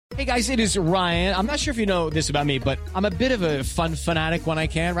Hey guys, it is Ryan. I'm not sure if you know this about me, but I'm a bit of a fun fanatic when I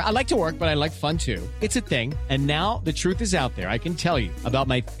can. I like to work, but I like fun too. It's a thing. And now the truth is out there. I can tell you about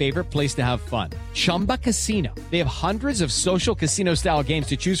my favorite place to have fun. Chumba Casino. They have hundreds of social casino style games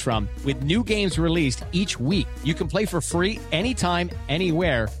to choose from with new games released each week. You can play for free anytime,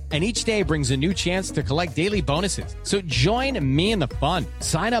 anywhere. And each day brings a new chance to collect daily bonuses. So join me in the fun.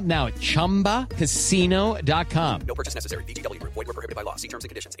 Sign up now at ChumbaCasino.com. No purchase necessary. VGW Group. Void where prohibited by law. See terms and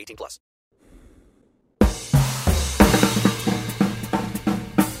conditions. 18+.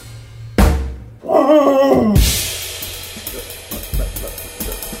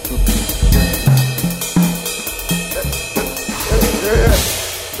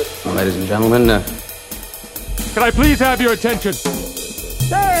 Ladies and gentlemen, can I please have your attention?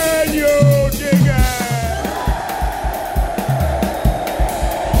 Can you dig it?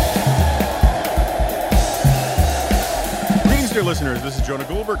 Greetings, dear listeners. This is Jonah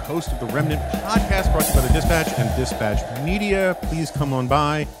Goldberg, host of the Remnant Podcast, brought to you by The Dispatch and Dispatch Media. Please come on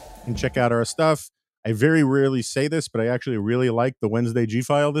by and check out our stuff. I very rarely say this, but I actually really like the Wednesday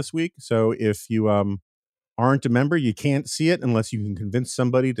G-File this week. So if you aren't a member, you can't see it unless you can convince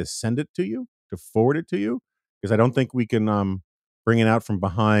somebody to send it to you, to forward it to you, because I don't think we can bring it out from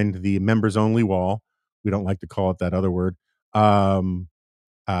behind the members-only wall. We don't like to call it that other word. 2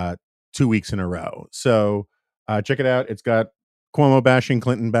 weeks in a row. So check it out. It's got Cuomo bashing,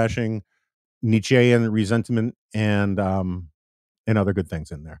 Clinton bashing, Nietzschean resentment, and other good things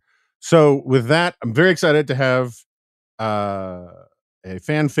in there. So with that, I'm very excited to have a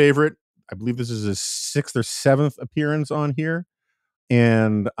fan favorite. I believe this is his 6th or 7th appearance on here.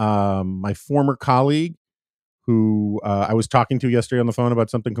 And my former colleague, who I was talking to yesterday on the phone about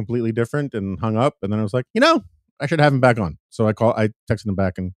something completely different and hung up. And then I was like, I should have him back on. So I texted him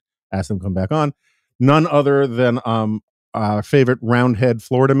back and asked him to come back on. None other than our favorite roundhead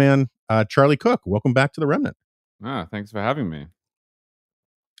Florida man, Charlie Cook. Welcome back to the Remnant. Thanks for having me.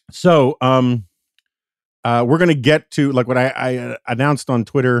 So we're going to get to like what I announced on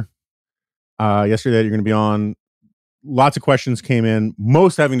Twitter yesterday that you're going to be on. Lots of questions came in,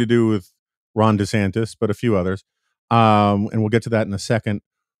 most having to do with Ron DeSantis, but a few others. And we'll get to that in a second.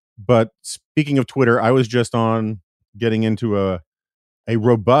 But speaking of Twitter, I was just on getting into a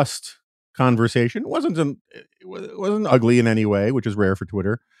robust conversation. It wasn't ugly in any way, which is rare for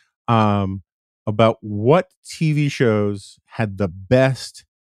Twitter, about what TV shows had the best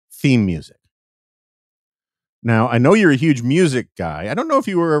theme music. Now, I know you're a huge music guy. I don't know if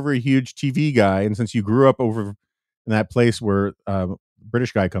you were ever a huge TV guy, and since you grew up over in that place where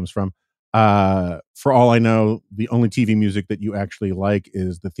British guy comes from, for all I know, the only TV music that you actually like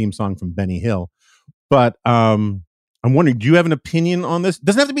is the theme song from Benny Hill. But I'm wondering, do you have an opinion on this? It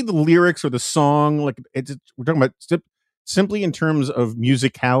doesn't have to be the lyrics or the song. Like we're talking about simply in terms of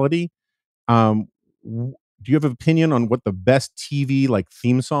musicality. Do you have an opinion on what the best TV like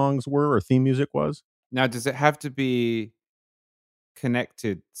theme songs were or theme music was? Now, does it have to be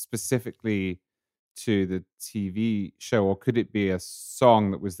connected specifically to the TV show, or could it be a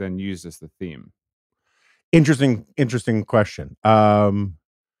song that was then used as the theme? Interesting question. Do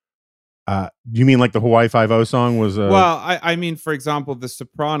you mean like the Hawaii Five-0 song was? Well, I mean, for example, the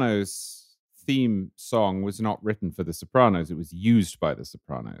Sopranos theme song was not written for the Sopranos; it was used by the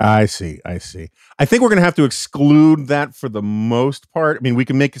Sopranos. I see. I think we're going to have to exclude that for the most part. I mean, we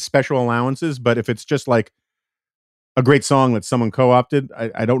can make special allowances, but if it's just like a great song that someone co-opted,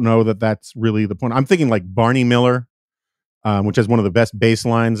 I don't know that that's really the point. I'm thinking like Barney Miller, which has one of the best bass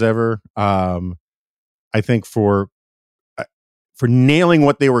lines ever. I think for nailing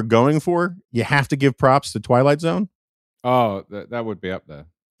what they were going for, you have to give props to Twilight Zone. Oh, that would be up there.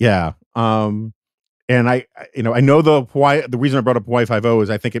 Yeah. And I know the reason I brought up Hawaii Five-0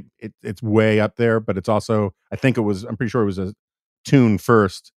 is I think it's way up there, but it's also, I'm pretty sure it was a tune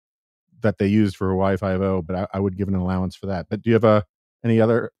first that they used for Hawaii Five-0, but I would give an allowance for that. But do you have any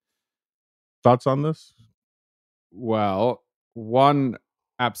other thoughts on this? Well, one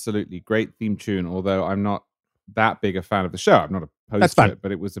absolutely great theme tune, although I'm not that big a fan of the show. I'm not opposed to it,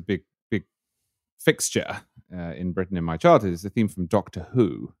 but it was a big fixture in Britain in my childhood. Is the theme from Doctor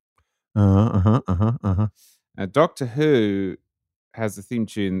Who. Doctor Who has a theme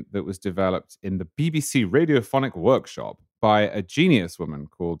tune that was developed in the BBC Radiophonic Workshop by a genius woman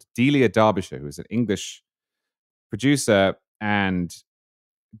called Delia Derbyshire, who is an English producer and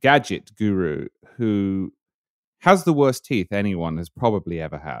gadget guru who has the worst teeth anyone has probably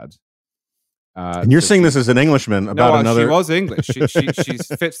ever had. And you're saying this as an Englishman about another... She was English. She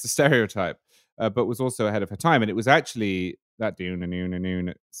fits the stereotype, but was also ahead of her time. And it was actually that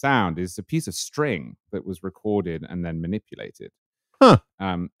sound is a piece of string that was recorded and then manipulated. Huh.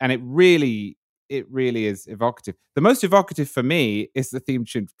 And it really is evocative. The most evocative for me is the theme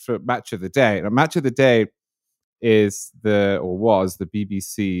tune for Match of the Day. And Match of the Day was the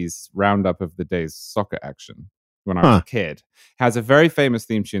BBC's roundup of the day's soccer action when I was a kid. It has a very famous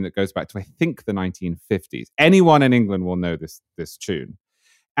theme tune that goes back to, I think, the 1950s. Anyone in England will know this tune.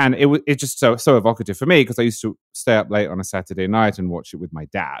 And it just so evocative for me because I used to stay up late on a Saturday night and watch it with my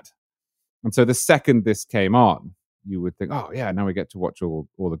dad. And so the second this came on, you would think, oh, yeah, now we get to watch all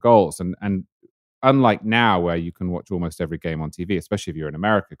the goals. And unlike now where you can watch almost every game on TV, especially if you're in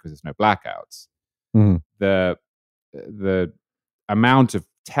America because there's no blackouts, the amount of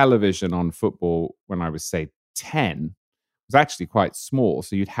television on football when I was, say, 10 was actually quite small.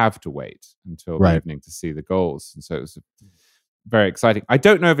 So you'd have to wait until the evening to see the goals. And so it was very exciting. I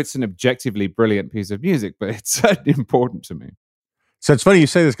don't know if it's an objectively brilliant piece of music, but it's certainly important to me. So it's funny you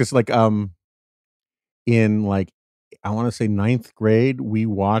say this because, like, in like I want to say 9th grade, we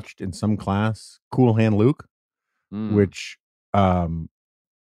watched in some class Cool Hand Luke, which I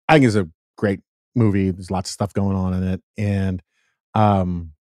think is a great movie. There's lots of stuff going on in it, and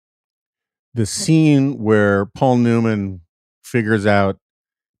the scene where Paul Newman figures out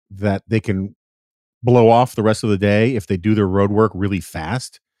that they can blow off the rest of the day if they do their road work really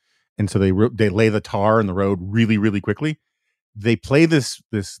fast, and so they lay the tar in the road really, really quickly. They play this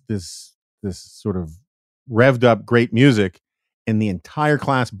sort of revved up great music, and the entire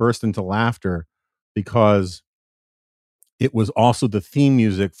class burst into laughter because it was also the theme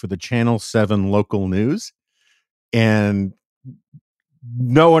music for the Channel 7 local news. And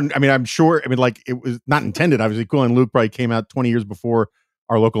no one, I mean, I'm sure, I mean, like, it was not intended. Obviously, Cool and Luke probably came out 20 years before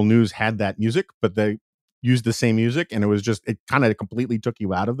our local news had that music, but they used the same music, and it was just, it kind of completely took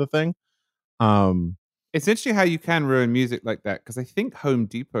you out of the thing. It's interesting how you can ruin music like that, because I think Home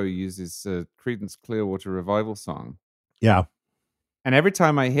Depot uses a Creedence Clearwater Revival song. Yeah. And every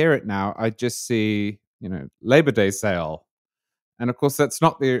time I hear it now, I just see, Labor Day sale. And of course, that's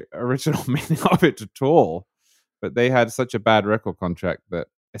not the original meaning of it at all. But they had such a bad record contract that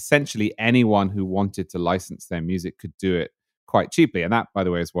essentially anyone who wanted to license their music could do it quite cheaply. And that, by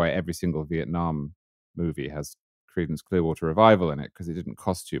the way, is why every single Vietnam movie has Creedence Clearwater Revival in it, because it didn't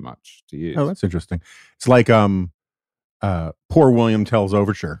cost too much to use. Oh, that's interesting. It's like Poor William Tell's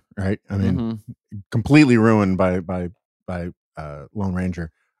Overture, right? I mean, completely ruined by Lone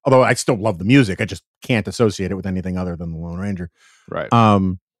Ranger. Although I still love the music, I just can't associate it with anything other than the Lone Ranger. Right.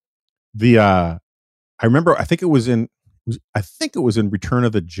 I remember, I think it was in Return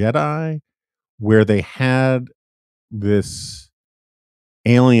of the Jedi, where they had this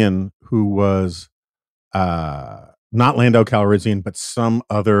alien who was not Lando Calrissian, but some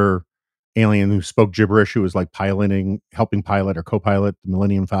other alien who spoke gibberish, who was like helping pilot or co-pilot the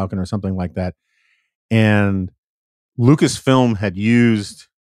Millennium Falcon or something like that. And Lucasfilm had used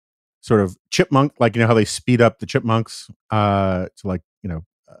sort of chipmunk, like, how they speed up the chipmunks to, like,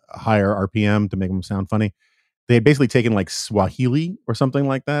 a higher RPM to make them sound funny. They had basically taken like Swahili or something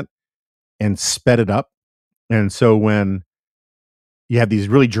like that and sped it up. And so when you have these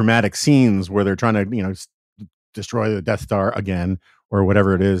really dramatic scenes where they're trying to, destroy the Death Star again or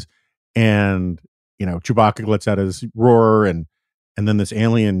whatever it is, and Chewbacca lets out his roar, and then this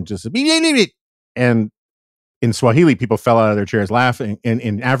alien just, and in Swahili people fell out of their chairs laughing.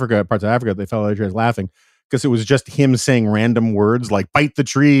 In Africa, parts of Africa, they fell out of their chairs laughing because it was just him saying random words like "bite the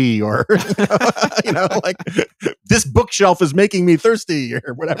tree" or like "this bookshelf is making me thirsty"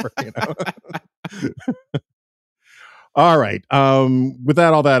 or whatever. All right. With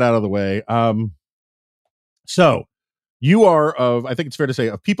all that out of the way, so you are I think it's fair to say,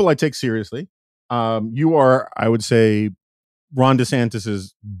 of people I take seriously, you are, I would say, Ron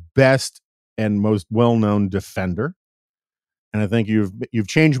DeSantis's best and most well-known defender. And I think you've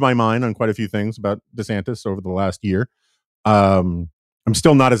changed my mind on quite a few things about DeSantis over the last year. I'm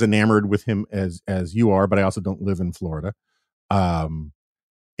still not as enamored with him as you are, but I also don't live in Florida. And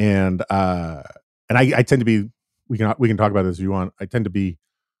I tend to be, we can talk about this if you want. I tend to be,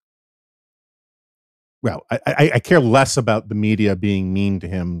 well, I care less about the media being mean to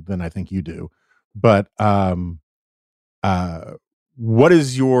him than I think you do. But what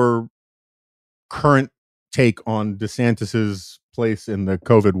is your current take on DeSantis's place in the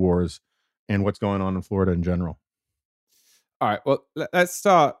COVID wars and what's going on in Florida in general? All right. Well, let's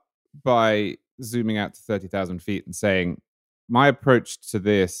start by zooming out to 30,000 feet and saying my approach to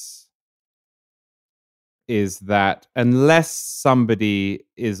this is that unless somebody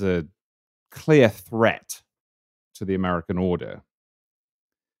is a clear threat to the American order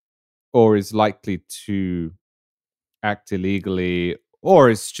or is likely to act illegally or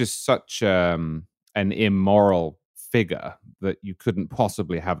is just such an immoral figure that you couldn't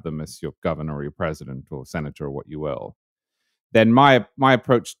possibly have them as your governor or your president or senator or what you will, then my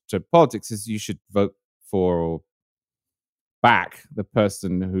approach to politics is you should vote for or back the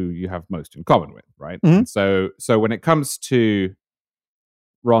person who you have most in common with, right? Mhm. And so when it comes to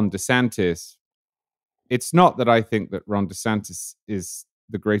Ron DeSantis, it's not that I think that Ron DeSantis is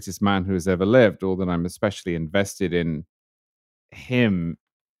the greatest man who has ever lived, or that I'm especially invested in him,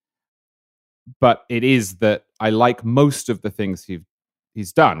 but it is that I like most of the things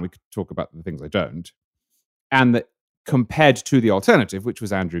he's done. We could talk about the things I don't. And that compared to the alternative, which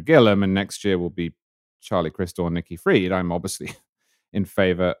was Andrew Gillum, and next year will be Charlie Crystal and Nikki Fried, I'm obviously in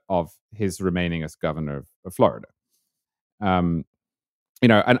favor of his remaining as governor of Florida. And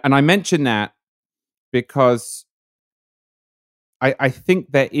I mention that because I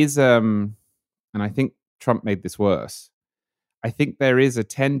think there is, and I think Trump made this worse, I think there is a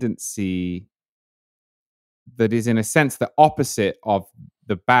tendency that is, in a sense, the opposite of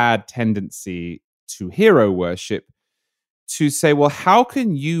the bad tendency to hero worship, to say, well, how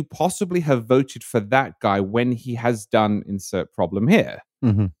can you possibly have voted for that guy when he has done insert problem here?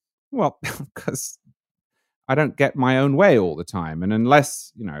 Mm-hmm. Well, because I don't get my own way all the time. And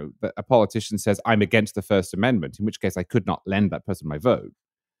unless, a politician says I'm against the First Amendment, in which case I could not lend that person my vote,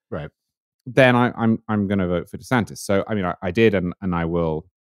 Right. then I'm going to vote for DeSantis. So, I mean, I did, and I will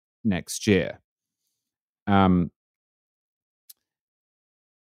next year. That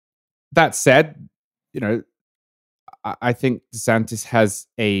said, I think DeSantis has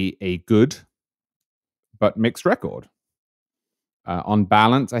a good but mixed record. On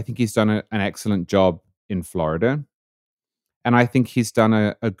balance, I think he's done an excellent job in Florida. And I think he's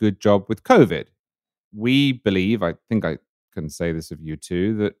done a good job with COVID. We believe, I think I can say this of you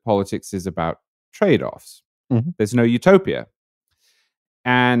too, that politics is about trade-offs. Mm-hmm. There's no utopia.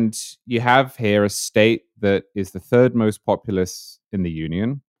 And you have here a state that is the third most populous in the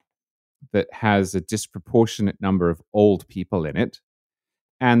union, that has a disproportionate number of old people in it,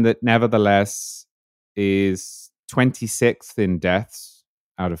 and that nevertheless is 26th in deaths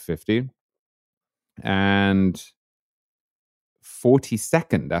out of 50, and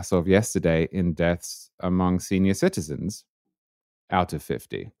 42nd as of yesterday in deaths among senior citizens out of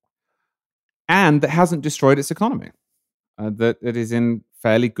 50, and that hasn't destroyed its economy, that it is in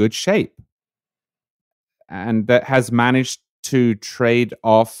fairly good shape, and that has managed to trade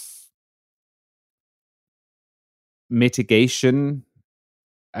off mitigation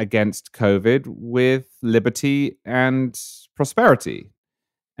against COVID with liberty and prosperity.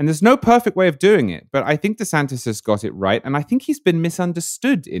 And there's no perfect way of doing it, but I think DeSantis has got it right, and I think he's been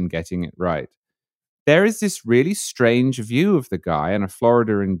misunderstood in getting it right. There is this really strange view of the guy and of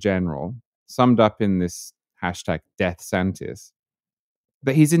Florida in general, summed up in this hashtag #DeathSantis,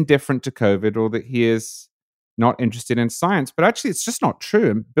 that he's indifferent to COVID or that he is not interested in science. But actually, it's just not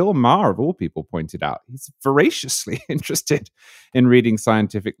true. And Bill Maher, of all people, pointed out he's voraciously interested in reading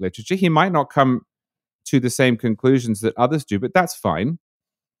scientific literature. He might not come to the same conclusions that others do, but that's fine.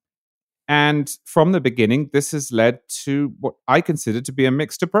 And from the beginning, this has led to what I consider to be a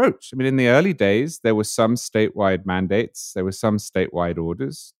mixed approach. I mean, in the early days, there were some statewide mandates. There were some statewide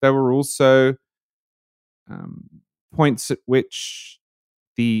orders. There were also points at which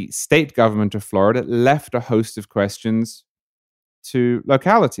the state government of Florida left a host of questions to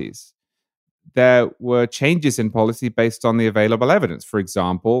localities. There were changes in policy based on the available evidence. For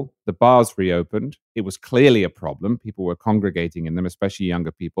example, the bars reopened. It was clearly a problem. People were congregating in them, especially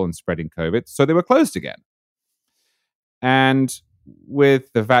younger people, and spreading COVID. So they were closed again. And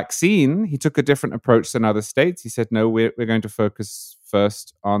with the vaccine, he took a different approach than other states. He said, no, we're going to focus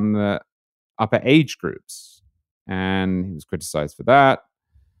first on the upper age groups. And he was criticized for that.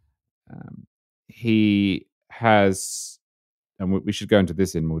 He has, and we should go into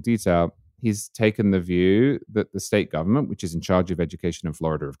this in more detail, he's taken the view that the state government, which is in charge of education in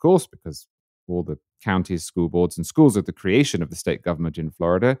Florida, of course, because all the counties, school boards, and schools are the creation of the state government in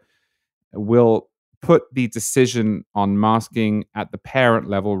Florida, will put the decision on masking at the parent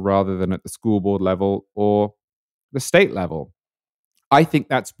level rather than at the school board level or the state level. I think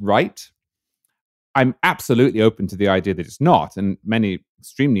that's right. I'm absolutely open to the idea that it's not, and many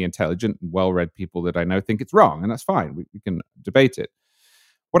extremely intelligent and well-read people that I know think it's wrong, and that's fine. We can debate it.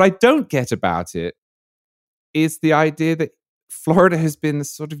 What I don't get about it is the idea that Florida has been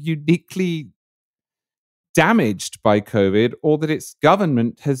sort of uniquely damaged by COVID, or that its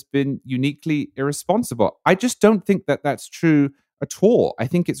government has been uniquely irresponsible. I just don't think that that's true at all. I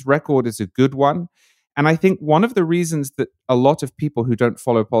think its record is a good one. And I think one of the reasons that a lot of people who don't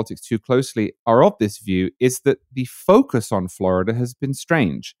follow politics too closely are of this view is that the focus on Florida has been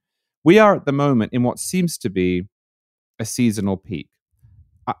strange. We are at the moment in what seems to be a seasonal peak.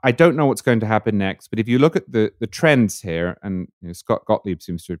 I don't know what's going to happen next, but if you look at the trends here, and Scott Gottlieb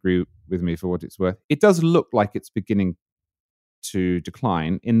seems to agree with me for what it's worth, it does look like it's beginning to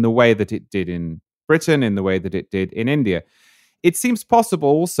decline in the way that it did in Britain, in the way that it did in India. It seems possible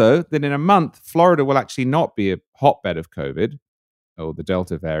also that in a month, Florida will actually not be a hotbed of COVID or the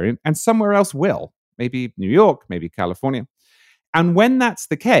Delta variant, and somewhere else will. Maybe New York, maybe California. And when that's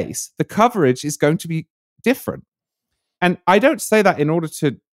the case, the coverage is going to be different. And I don't say that in order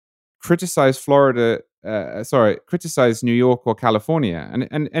to criticize criticize New York or California.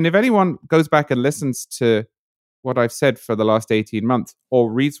 And if anyone goes back and listens to what I've said for the last 18 months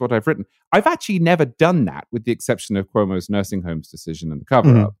or reads what I've written, I've actually never done that, with the exception of Cuomo's nursing homes decision and the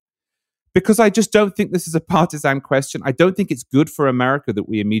cover-up. Because I just don't think this is a partisan question. I don't think it's good for America that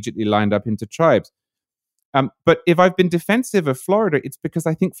we immediately lined up into tribes. But if I've been defensive of Florida, it's because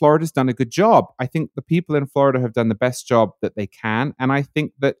I think Florida's done a good job. I think the people in Florida have done the best job that they can. And I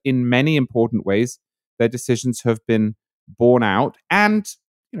think that in many important ways, their decisions have been borne out. And,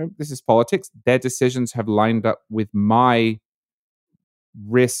 this is politics. Their decisions have lined up with my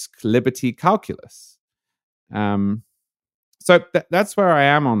risk-liberty calculus. So that's where I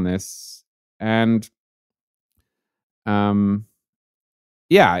am on this. And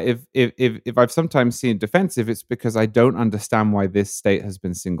if I've sometimes seen defensive, it's because I don't understand why this state has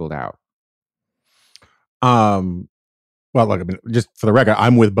been singled out. Well, look, I mean, just for the record,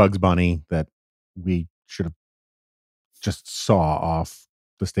 I'm with Bugs Bunny that we should have just saw off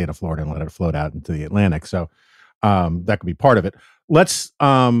the state of Florida and let it float out into the Atlantic. So that could be part of it. Let's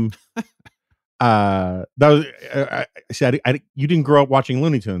that was you didn't grow up watching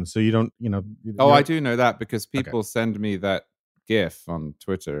Looney Tunes, so you don't, I do know that because people send me that GIF on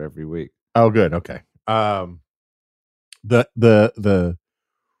Twitter every week. Oh, good. Okay. The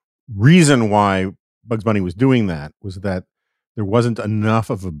reason why Bugs Bunny was doing that was that there wasn't enough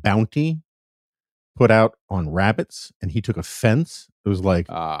of a bounty put out on rabbits, and he took offense. It was like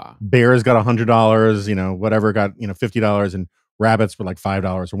bears got $100, whatever got $50, and rabbits were like $5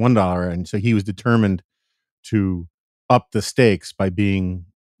 or $1, and so he was determined to up the stakes by being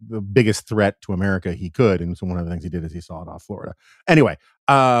the biggest threat to America he could. And so one of the things he did is he sawed off Florida. Anyway,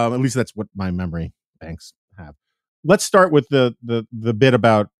 at least that's what my memory banks have. Let's start with the bit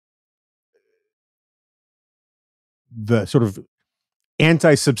about the sort of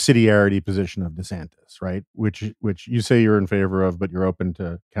anti-subsidiarity position of DeSantis, right? Which you say you're in favor of, but you're open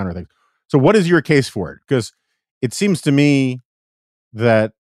to counter things. So what is your case for it? Because it seems to me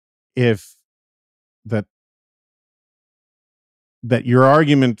that that your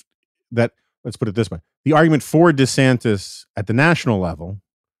argument let's put it this way, the argument for DeSantis at the national level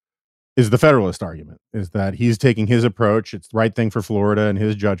is the Federalist argument, is that he's taking his approach. It's the right thing for Florida and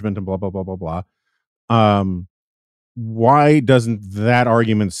his judgment and blah, blah, blah, blah, blah. Why doesn't that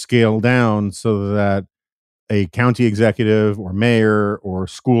argument scale down so that a county executive or mayor or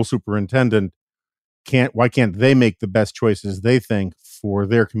school superintendent why can't they make the best choices they think for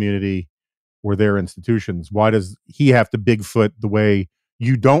their community or their institutions? Why does he have to Bigfoot the way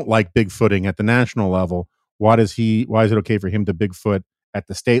you don't like Bigfooting at the national level? Why is it okay for him to Bigfoot at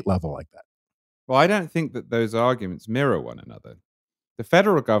the state level like that? Well, I don't think that those arguments mirror one another. The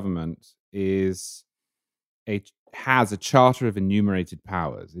federal government has a charter of enumerated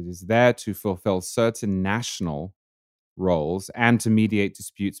powers. It is there to fulfill certain national roles and to mediate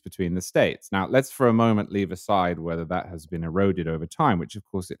disputes between the states. Now, let's for a moment leave aside whether that has been eroded over time, which of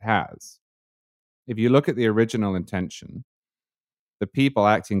course it has. If you look at the original intention, the people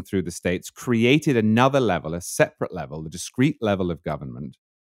acting through the states created another level, a separate level, a discrete level of government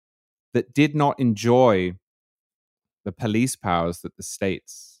that did not enjoy the police powers that the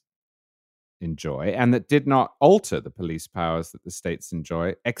states enjoy, and that did not alter the police powers that the states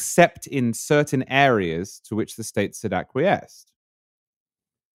enjoy, except in certain areas to which the states had acquiesced.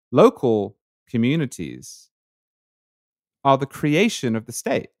 Local communities are the creation of the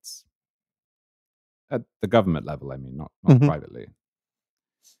states. At the government level, I mean, not privately.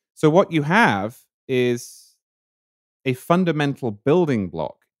 So what you have is a fundamental building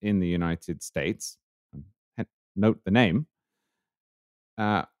block in the United States, note the name,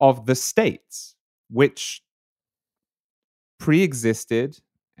 of the states, which pre-existed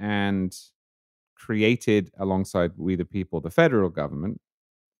and created alongside we the people, the federal government,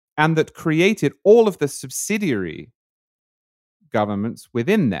 and that created all of the subsidiary governments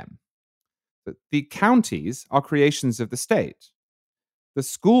within them. The counties are creations of the state. The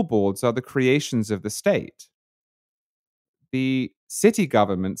school boards are the creations of the state. The city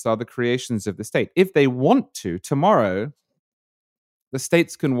governments are the creations of the state. If they want to, tomorrow, the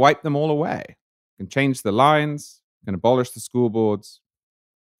states can wipe them all away, can change the lines, can abolish the school boards.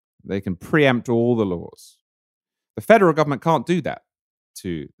 They can preempt all the laws. The federal government can't do that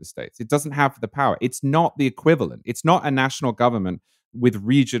to the states. It doesn't have the power. It's not the equivalent. It's not a national government with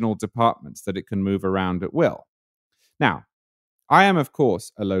regional departments that it can move around at will. Now, I am, of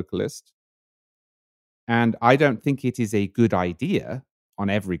course, a localist, and I don't think it is a good idea on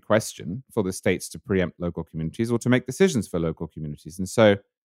every question for the states to preempt local communities or to make decisions for local communities. And so,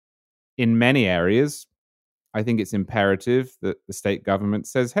 in many areas, I think it's imperative that the state government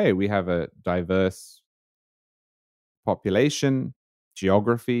says, hey, we have a diverse population,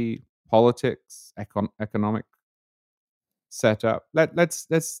 geography, politics, economic setup. Let's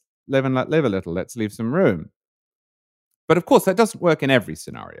live and let live a little. Let's leave some room. But of course, that doesn't work in every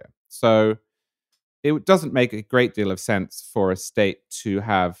scenario. So it doesn't make a great deal of sense for a state to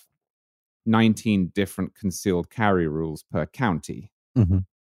have 19 different concealed carry rules per county. Mm-hmm.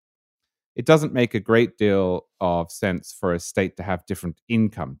 It doesn't make a great deal of sense for a state to have different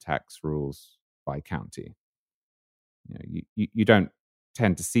income tax rules by county. You don't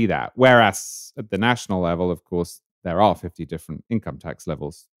tend to see that. Whereas at the national level, of course, there are 50 different income tax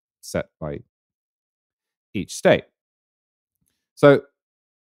levels set by each state. So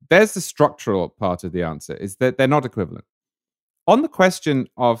there's the structural part of the answer, is that they're not equivalent. On the question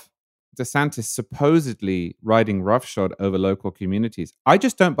of DeSantis supposedly riding roughshod over local communities, I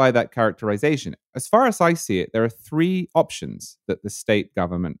just don't buy that characterization. As far as I see it, there are three options that the state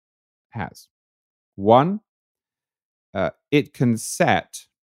government has. One, it can set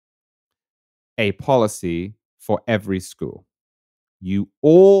a policy for every school. You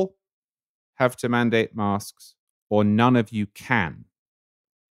all have to mandate masks, or none of you can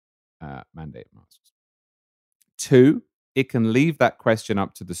mandate masks. Two, it can leave that question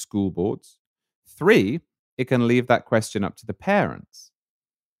up to the school boards. Three, it can leave that question up to the parents.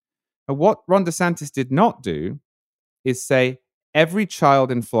 And what Ron DeSantis did not do is say every child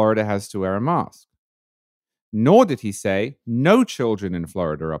in Florida has to wear a mask. Nor did he say no children in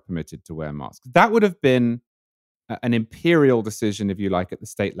Florida are permitted to wear masks. That would have been an imperial decision, if you like, at the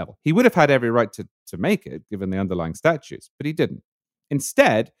state level. He would have had every right to make it, given the underlying statutes, but he didn't.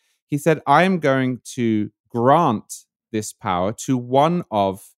 Instead, he said, I am going to grant this power to one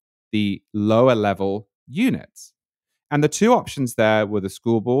of the lower level units. And the two options there were the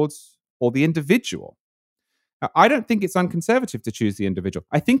school boards or the individual. Now, I don't think it's unconservative to choose the individual.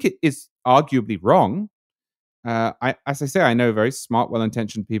 I think it is arguably wrong. As I say, I know very smart,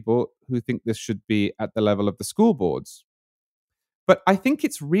 well-intentioned people who think this should be at the level of the school boards. But I think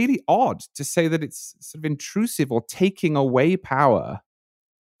it's really odd to say that it's sort of intrusive or taking away power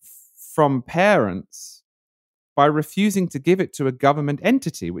from parents by refusing to give it to a government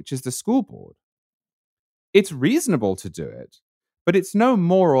entity, which is the school board. It's reasonable to do it, but it's no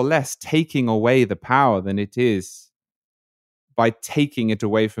more or less taking away the power than it is by taking it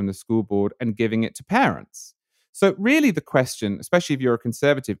away from the school board and giving it to parents. So really the question, especially if you're a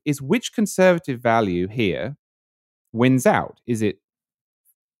conservative, is which conservative value here wins out? Is it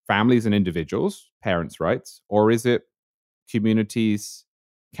families and individuals, parents' rights, or is it communities,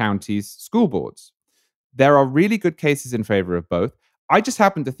 counties, school boards? There are really good cases in favor of both. I just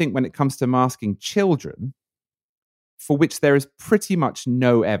happen to think when it comes to masking children, for which there is pretty much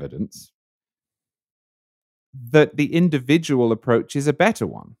no evidence, that the individual approach is a better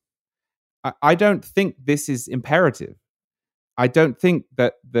one. I don't think this is imperative. I don't think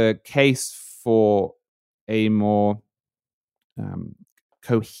that the case for a more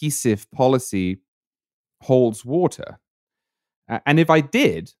cohesive policy holds water. And if I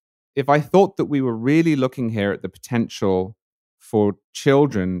thought that we were really looking here at the potential for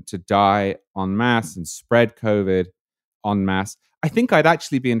children to die en masse and spread COVID en masse, I think I'd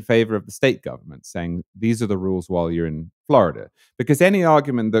actually be in favor of the state government saying these are the rules while you're in Florida. Because any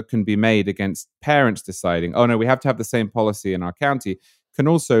argument that can be made against parents deciding, oh no, we have to have the same policy in our county, can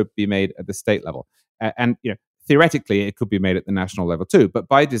also be made at the state level. And theoretically, it could be made at the national level too. But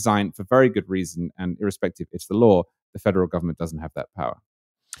by design, for very good reason, and irrespective, it's the law, the federal government doesn't have that power.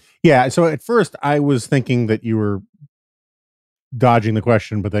 Yeah, so at first I was thinking that you were dodging the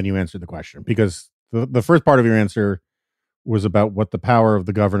question, but then you answered the question. Because the first part of your answer was about what the power of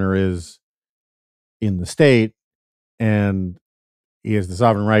the governor is in the state, and he has the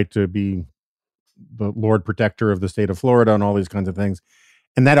sovereign right to be the Lord Protector of the state of Florida and all these kinds of things.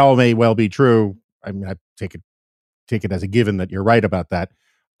 And that all may well be true. I mean, I take it as a given that you're right about that.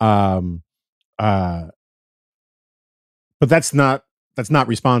 But that's not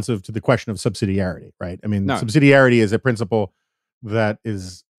responsive to the question of subsidiarity, right? I mean, No. Subsidiarity is a principle that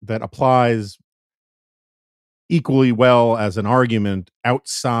applies equally well as an argument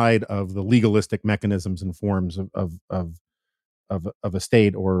outside of the legalistic mechanisms and forms of a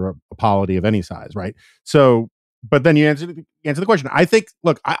state or a polity of any size, right? So, but then you answer the question. I think,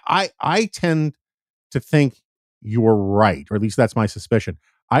 look, I tend to think you're right, or at least that's my suspicion.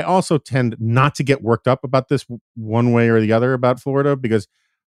 I also tend not to get worked up about this one way or the other about Florida, because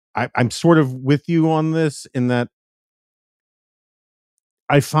I'm sort of with you on this in that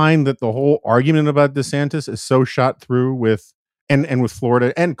I find that the whole argument about DeSantis is so shot through with, and with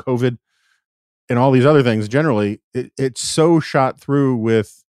Florida and COVID and all these other things generally, it's so shot through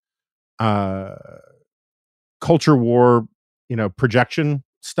with culture war, projection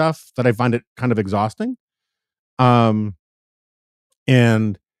stuff, that I find it kind of exhausting. And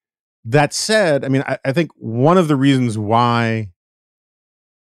that said, I mean, I think one of the reasons why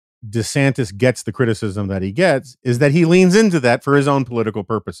DeSantis gets the criticism that he gets is that he leans into that for his own political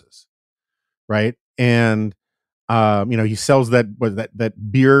purposes, right? And he sells that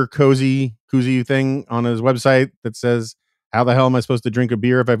beer koozie thing on his website that says, "How the hell am I supposed to drink a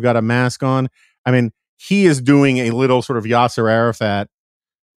beer if I've got a mask on?" I mean, he is doing a little sort of Yasser Arafat,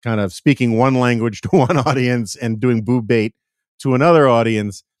 kind of speaking one language to one audience and doing boob bait to another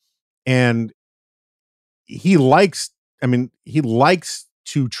audience, and he likes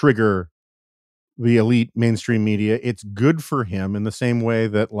to trigger the elite mainstream media. It's good for him in the same way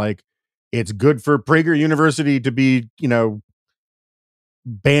that, like, it's good for Prager University to be,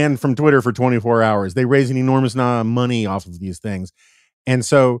 banned from Twitter for 24 hours. They raise an enormous amount of money off of these things. And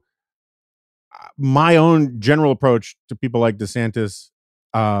so my own general approach to people like DeSantis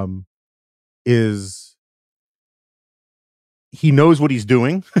is he knows what he's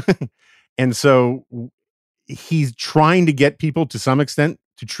doing. And so he's trying to get people to some extent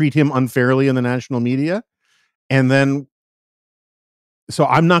to treat him unfairly in the national media. And then, so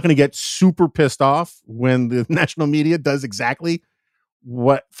I'm not going to get super pissed off when the national media does exactly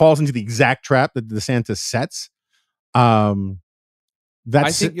what falls into the exact trap that DeSantis sets. I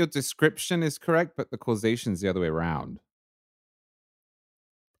think your description is correct, but the causation is the other way around.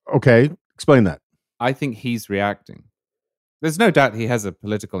 Okay, explain that. I think he's reacting. There's no doubt he has a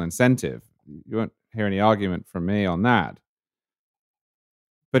political incentive. You won't hear any argument from me on that.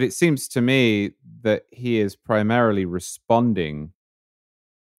 But it seems to me that he is primarily responding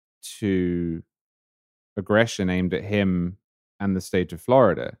to aggression aimed at him and the state of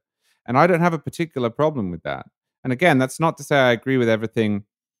Florida. And I don't have a particular problem with that. And again, that's not to say I agree with everything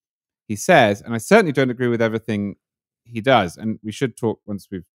he says, and I certainly don't agree with everything he does. And we should talk, once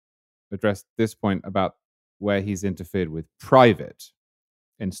we've addressed this point, about where he's interfered with private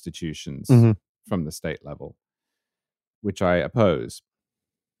institutions from the state level, which I oppose.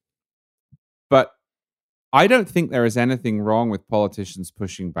 But I don't think there is anything wrong with politicians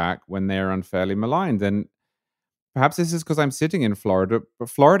pushing back when they're unfairly maligned. And perhaps this is because I'm sitting in Florida, but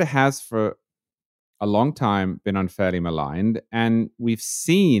Florida has for a long time been unfairly maligned. And we've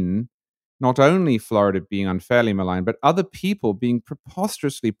seen not only Florida being unfairly maligned, but other people being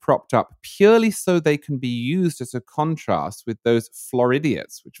preposterously propped up purely so they can be used as a contrast with those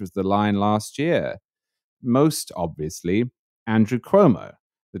Floridiots, which was the line last year. Most obviously, Andrew Cuomo,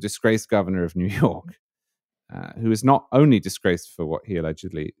 the disgraced governor of New York, who is not only disgraced for what he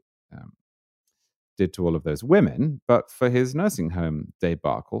allegedly did to all of those women, but for his nursing home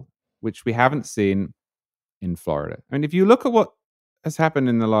debacle, which we haven't seen in Florida. I mean, if you look at what has happened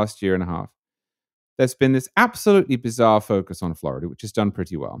in the last year and a half, there's been this absolutely bizarre focus on Florida, which has done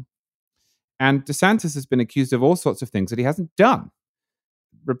pretty well. And DeSantis has been accused of all sorts of things that he hasn't done.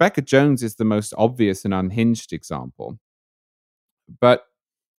 Rebecca Jones is the most obvious and unhinged example. But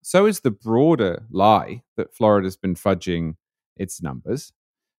so is the broader lie that Florida's been fudging its numbers.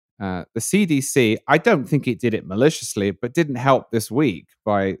 The CDC, I don't think it did it maliciously, but didn't help this week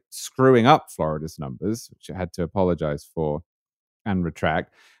by screwing up Florida's numbers, which it had to apologize for and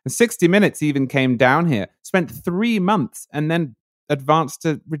retract. And 60 Minutes even came down here, spent 3 months, and then advanced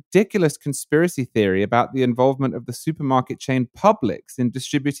a ridiculous conspiracy theory about the involvement of the supermarket chain Publix in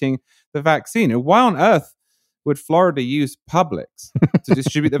distributing the vaccine. And why on earth would Florida use Publix to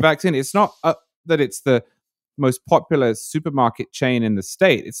distribute the vaccine? It's not that it's the most popular supermarket chain in the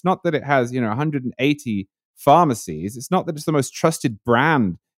state. It's not that it has, 180 pharmacies. It's not that it's the most trusted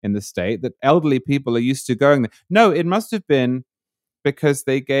brand in the state, that elderly people are used to going there. No, it must have been because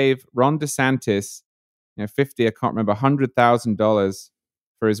they gave Ron DeSantis, I can't remember, $100,000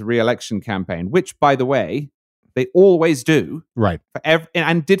 for his re-election campaign, which, by the way, they always do. Right.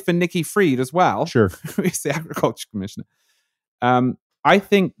 And did for Nikki Fried as well. Sure. Who's the agriculture commissioner. I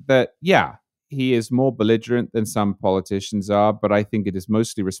think that, he is more belligerent than some politicians are, but I think it is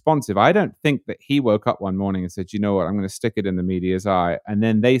mostly responsive. I don't think that he woke up one morning and said, you know what, I'm going to stick it in the media's eye. And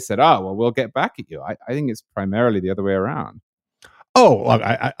then they said, oh, well, we'll get back at you. I think it's primarily the other way around. Oh, look,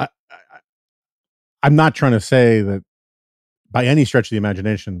 I'm not trying to say that by any stretch of the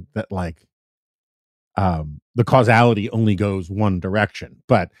imagination that like the causality only goes one direction.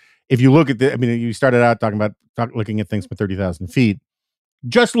 But if you look at you started out talking about looking at things from 30,000 feet.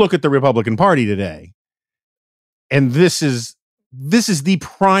 Just look at the Republican Party today. And this is the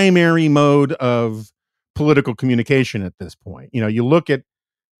primary mode of political communication at this point. You know, you look at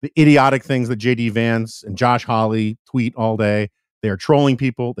the idiotic things that J.D. Vance and Josh Hawley tweet all day. They are trolling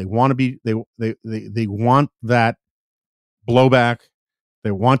people. They want to be, they want that blowback. They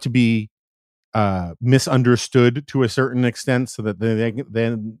want to be misunderstood to a certain extent so that they can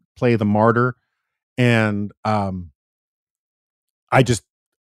then play the martyr. And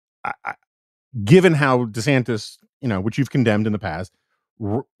given how DeSantis, you know, which you've condemned in the past,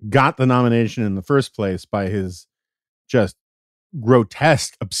 got the nomination in the first place by his just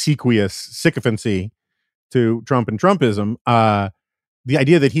grotesque, obsequious sycophancy to Trump and Trumpism, the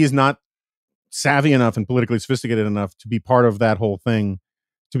idea that he is not savvy enough and politically sophisticated enough to be part of that whole thing,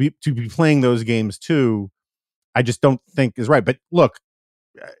 to be playing those games too, I just don't think is right. But look,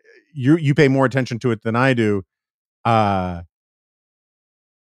 you pay more attention to it than I do.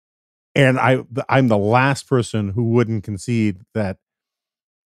 And I'm the last person who wouldn't concede that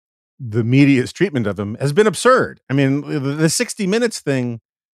the media's treatment of him has been absurd. I mean, the 60 Minutes thing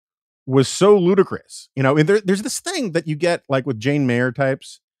was so ludicrous. You know, and there's this thing that you get like with Jane Mayer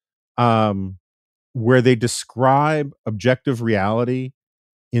types, where they describe objective reality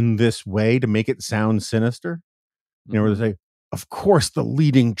in this way to make it sound sinister. You know, where they say, of course, the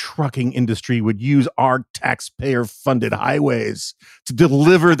leading trucking industry would use our taxpayer-funded highways to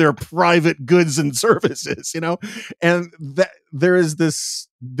deliver their private goods and services, you know? And that there is this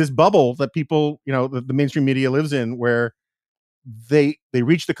bubble that people, you know, the mainstream media lives in where they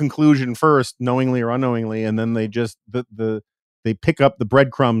reach the conclusion first, knowingly or unknowingly, and then they just, they pick up the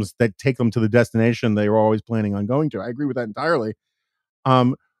breadcrumbs that take them to the destination they were always planning on going to. I agree with that entirely.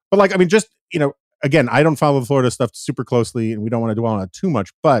 But like, I mean, just, you know, again, I don't follow the Florida stuff super closely, and we don't want to dwell on it too much,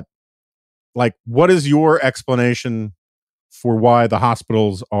 but like, what is your explanation for why the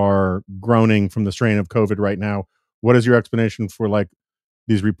hospitals are groaning from the strain of COVID right now? What is your explanation for like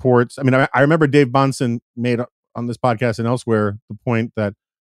these reports? I mean, I remember Dave Bonson made on this podcast and elsewhere the point that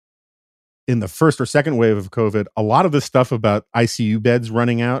in the first or second wave of COVID, a lot of the stuff about ICU beds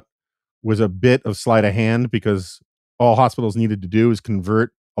running out was a bit of sleight of hand, because all hospitals needed to do is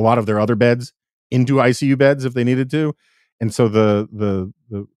convert a lot of their other beds into ICU beds if they needed to. And so the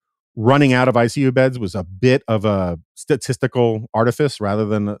running out of ICU beds was a bit of a statistical artifice rather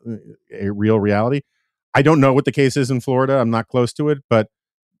than a real reality. I don't know what the case is in Florida. I'm not close to it, but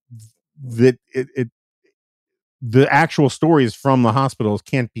the actual stories from the hospitals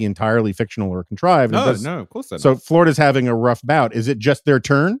can't be entirely fictional or contrived. No, of course not. So Florida's having a rough bout. Is it just their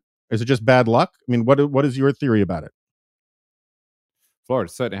turn? Is it just bad luck? I mean, what is your theory about it?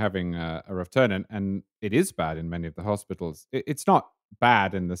 Florida's certainly having a rough turn, and it is bad in many of the hospitals. It's not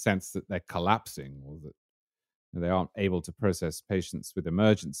bad in the sense that they're collapsing or that they aren't able to process patients with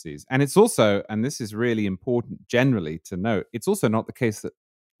emergencies. And it's also, and this is really important generally to note, it's also not the case that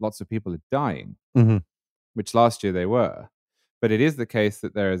lots of people are dying, which last year they were. But it is the case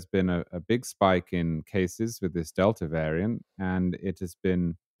that there has been a big spike in cases with this Delta variant, and it has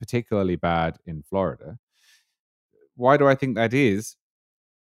been particularly bad in Florida. Why do I think that is?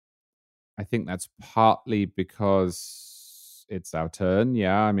 I think that's partly because it's our turn.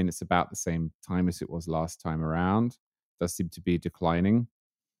 Yeah, I mean, it's about the same time as it was last time around. It does seem to be declining.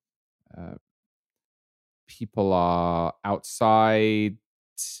 People are outside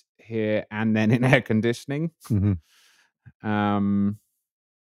here and then in air conditioning. Yeah,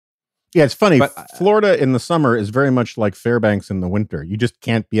 it's funny. But Florida in the summer is very much like Fairbanks in the winter. You just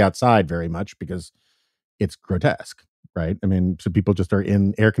can't be outside very much because it's grotesque, right? I mean, so people just are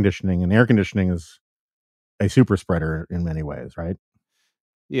in air conditioning, and air conditioning is a super spreader in many ways, right?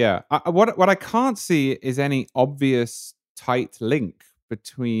 Yeah. What I can't see is any obvious tight link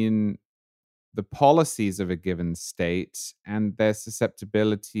between the policies of a given state and their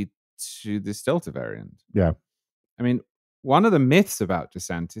susceptibility to this Delta variant. Yeah. I mean, one of the myths about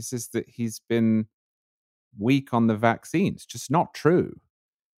DeSantis is that he's been weak on the vaccines. Just not true.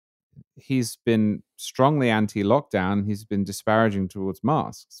 He's been strongly anti-lockdown. He's been disparaging towards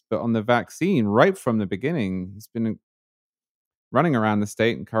masks. But on the vaccine, right from the beginning, he's been running around the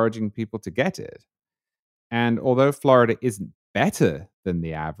state encouraging people to get it. And although Florida isn't better than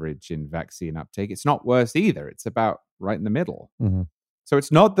the average in vaccine uptake. It's not worse either. It's about right in the middle. Mhm. So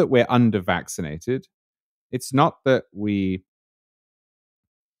it's not that we're under-vaccinated. It's not that we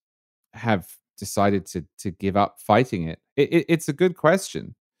have decided to give up fighting it. It's a good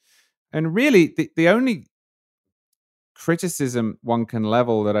question. And really, the only criticism one can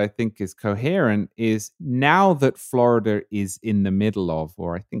level that I think is coherent is now that Florida is in the middle of,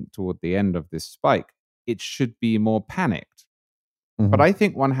 or I think toward the end of this spike, it should be more panicked. Mhm. But I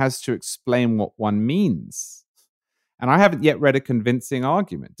think one has to explain what one means. And I haven't yet read a convincing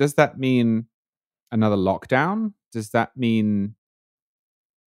argument. Does that mean another lockdown? Does that mean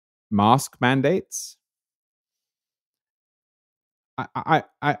mask mandates? I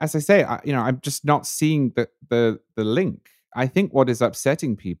as I say, I'm just not seeing the link. I think what is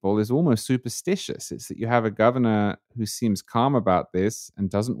upsetting people is almost superstitious. It's that you have a governor who seems calm about this and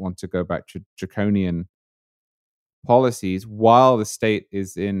doesn't want to go back to draconian policies while the state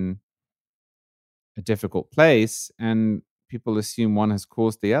is in a difficult place, and people assume one has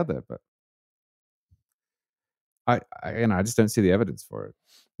caused the other. But I just don't see the evidence for it.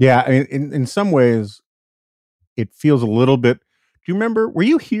 Yeah, I mean, in some ways, it feels a little bit. Do you remember? Were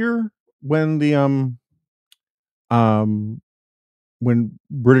you here when the when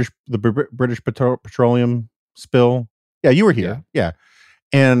British petroleum spill? Yeah, you were here. Yeah,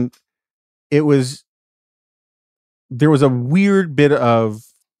 and it was there was a weird bit of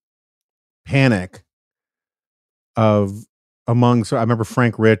panic among. So I remember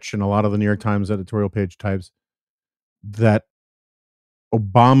Frank Rich and a lot of the New York Times editorial page types that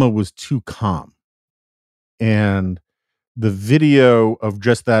Obama was too calm, and the video of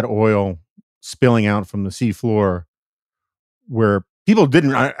just that oil spilling out from the seafloor, where people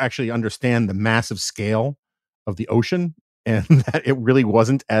didn't actually understand the massive scale of the ocean, and that it really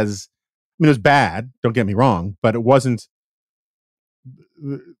wasn't as, I mean, it was bad, don't get me wrong, but it wasn't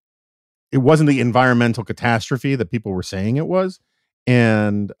the environmental catastrophe that people were saying it was.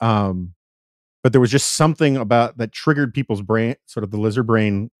 And but there was just something about that triggered people's brain, sort of the lizard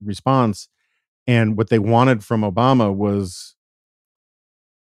brain response. And what they wanted from Obama was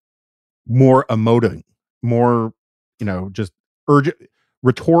more emoting, more, just urgent,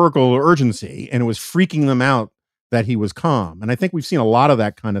 rhetorical urgency. And it was freaking them out that he was calm. And I think we've seen a lot of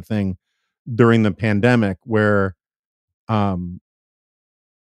that kind of thing during the pandemic where, I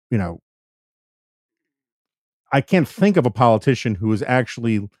can't think of a politician who has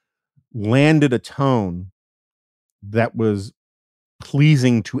actually landed a tone that was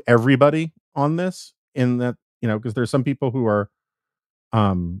pleasing to everybody on this, in that, because there's some people who are,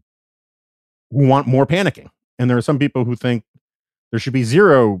 who want more panicking. And there are some people who think there should be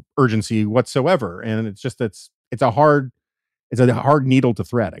zero urgency whatsoever. And it's just, it's a hard needle to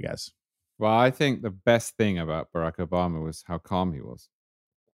thread, I guess. Well, I think the best thing about Barack Obama was how calm he was.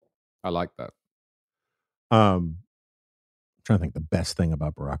 I like that. I'm trying to think the best thing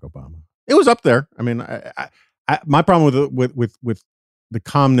about Barack Obama. It was up there. I mean, my problem with the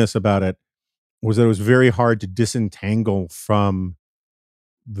calmness about it was that it was very hard to disentangle from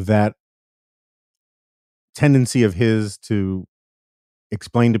that tendency of his to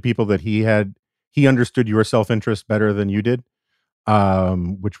explain to people that he understood your self-interest better than you did,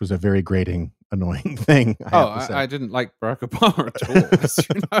 which was a very grating, annoying thing. I didn't like Barack Obama at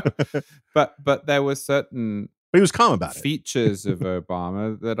all, but there were certain, but he was calm about features of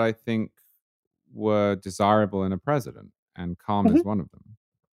Obama that I think were desirable in a president, and calm is one of them.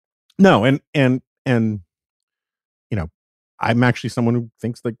 No, and I'm actually someone who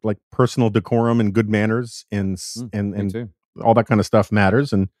thinks like personal decorum and good manners and all that kind of stuff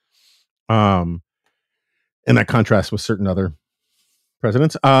matters, and that contrasts with certain other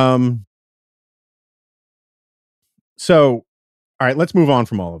presidents. So, all right, let's move on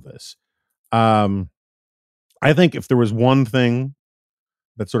from all of this. I think if there was one thing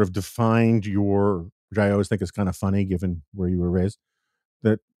that sort of defined which I always think is kind of funny given where you were raised,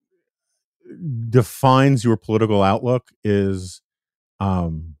 that defines your political outlook is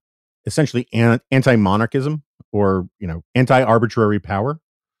essentially anti-monarchism, or anti-arbitrary power.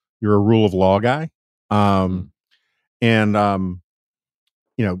 You're a rule of law guy. And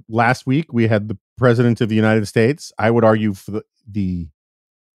last week we had the president of the United States, I would argue for the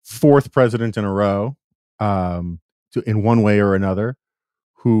fourth president in a row, in one way or another,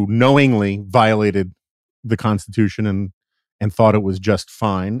 who knowingly violated the Constitution and thought it was just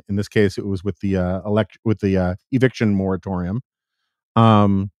fine. In this case, it was with the eviction moratorium.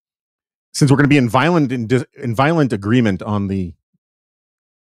 Since we're going to be in violent agreement on the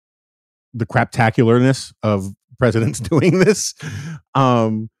craptacularness of presidents doing this,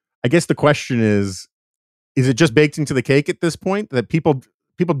 I guess the question is, is it just baked into the cake at this point that people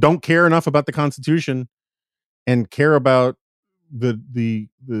don't care enough about the Constitution and care about the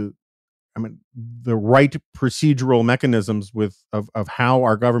right procedural mechanisms of how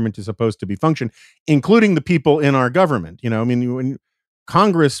our government is supposed to be function, including the people in our government? When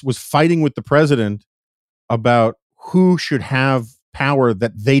Congress was fighting with the president about who should have power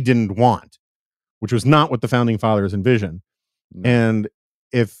that they didn't want, which was not what the founding fathers envisioned. No. And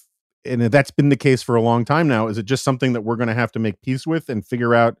if that's been the case for a long time now, is it just something that we're going to have to make peace with and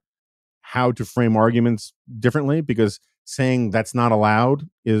figure out how to frame arguments differently? Because saying that's not allowed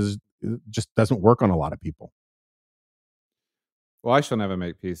just doesn't work on a lot of people. Well, I shall never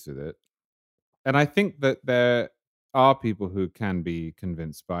make peace with it. And I think that there are people who can be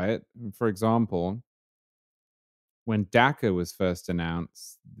convinced by it. For example, when DACA was first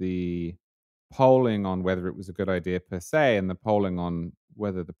announced, the polling on whether it was a good idea per se and the polling on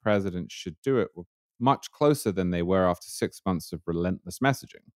whether the president should do it were much closer than they were after 6 months of relentless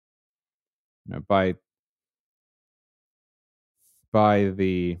messaging. By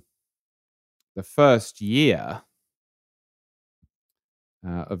the first year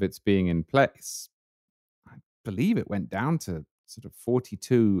of its being in place, I believe it went down to sort of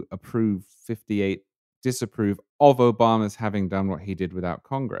 42 approve, 58 disapprove of Obama's having done what he did without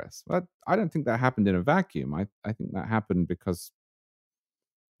Congress. But I don't think that happened in a vacuum. I think that happened because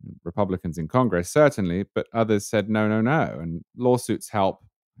Republicans in Congress, certainly, but others said no, and lawsuits help.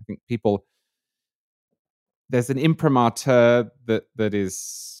 I think there's an imprimatur that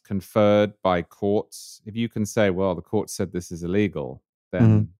is conferred by courts. If you can say, well, the court said this is illegal,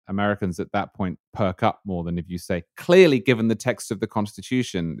 then Americans at that point perk up more than if you say, clearly, given the text of the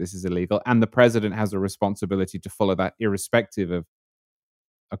Constitution, this is illegal, and the president has a responsibility to follow that irrespective of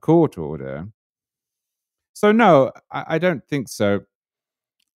a court order. So no, I don't think so.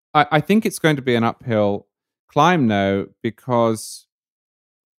 I think it's going to be an uphill climb now because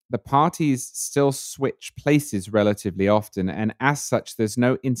the parties still switch places relatively often. And as such, there's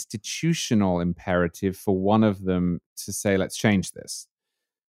no institutional imperative for one of them to say, let's change this.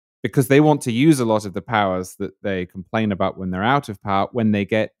 Because they want to use a lot of the powers that they complain about when they're out of power, when they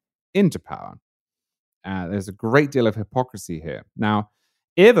get into power. There's a great deal of hypocrisy here. Now,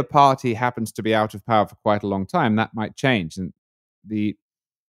 if a party happens to be out of power for quite a long time, that might change. And the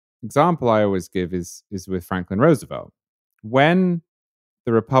example I always give is with Franklin Roosevelt. When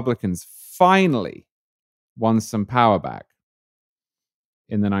the Republicans finally won some power back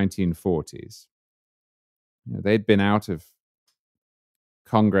in the 1940s, they'd been out of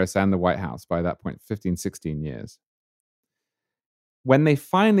Congress and the White House by that point, 15, 16 years. When they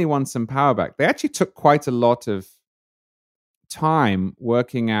finally won some power back, they actually took quite a lot of time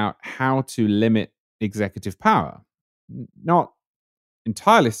working out how to limit executive power. Not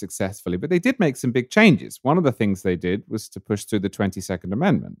entirely successfully, but they did make some big changes. One of the things they did was to push through the 22nd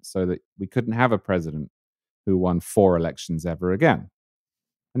Amendment so that we couldn't have a president who won 4 elections ever again.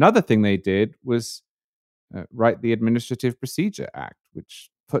 Another thing they did was write the Administrative Procedure Act, which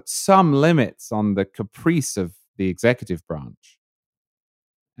put some limits on the caprice of the executive branch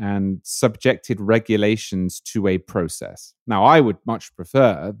and subjected regulations to a process. Now, I would much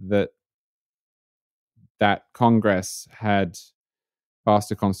prefer that Congress had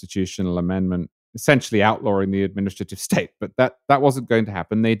passed a constitutional amendment essentially outlawing the administrative state, but that wasn't going to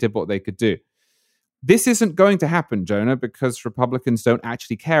happen. They did what they could do. This isn't going to happen, Jonah, because Republicans don't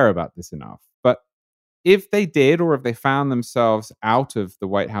actually care about this enough. But if they did, or if they found themselves out of the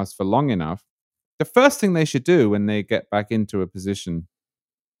White House for long enough, the first thing they should do when they get back into a position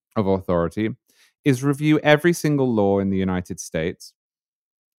of authority is review every single law in the United States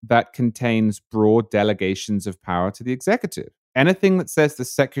that contains broad delegations of power to the executive. Anything that says the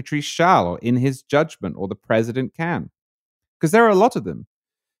secretary shall, or in his judgment, or the president can. Because there are a lot of them.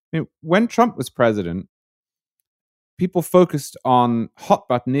 When Trump was president, people focused on hot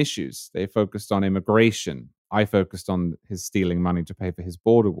button issues. They focused on immigration. I focused on his stealing money to pay for his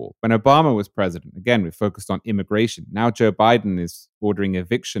border wall. When Obama was president, again, we focused on immigration. Now Joe Biden is ordering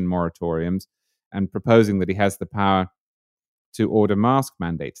eviction moratoriums and proposing that he has the power to order mask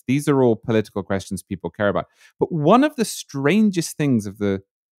mandates. These are all political questions people care about. But one of the strangest things of the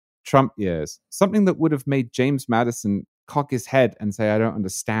Trump years, something that would have made James Madison cock his head and say, I don't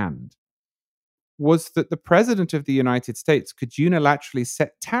understand, was that the president of the United States could unilaterally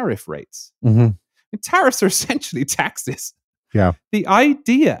set tariff rates. And tariffs are essentially taxes. Yeah. The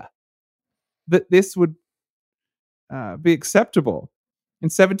idea that this would be acceptable in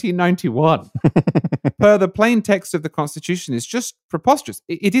 1791 per the plain text of the Constitution is just preposterous.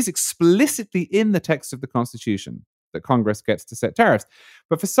 It is explicitly in the text of the Constitution that Congress gets to set tariffs.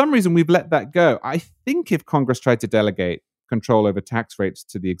 But for some reason, we've let that go. I think if Congress tried to delegate control over tax rates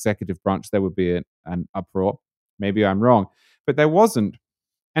to the executive branch, there would be an uproar. Maybe I'm wrong, but there wasn't.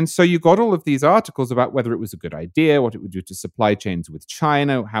 And so you got all of these articles about whether it was a good idea, what it would do to supply chains with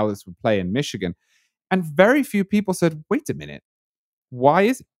China, how this would play in Michigan. And very few people said, wait a minute, why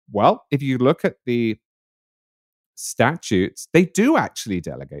is it? Well, if you look at the statutes, they do actually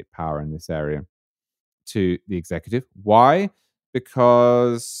delegate power in this area to the executive. Why?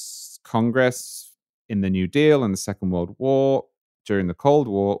 Because Congress in the New Deal and the Second World War, during the Cold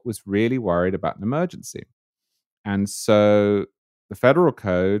War, was really worried about an emergency. And so the federal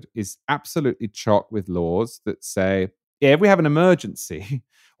code is absolutely chock with laws that say, yeah, if we have an emergency,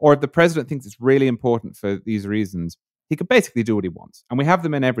 or if the president thinks it's really important for these reasons, he can basically do what he wants. And we have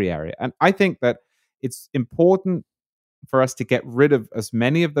them in every area. And I think that it's important for us to get rid of as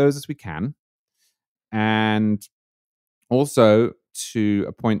many of those as we can, and also to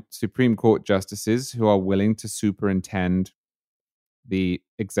appoint Supreme Court justices who are willing to superintend the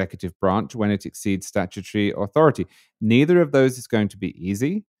executive branch when it exceeds statutory authority. Neither of those is going to be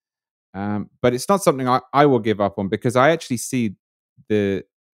easy, but it's not something I will give up on, because I actually see the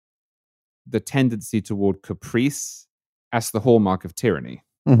tendency toward caprice as the hallmark of tyranny.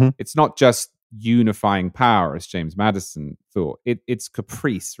 Mm-hmm. It's not just unifying power, as James Madison thought. It's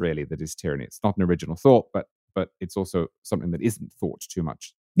caprice, really, that is tyranny. It's not an original thought, but it's also something that isn't thought too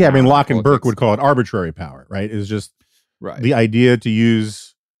much. Yeah, I mean, Locke and Burke would call it arbitrary power, right? It's just the idea to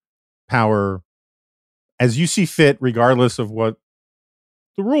use power as you see fit, regardless of what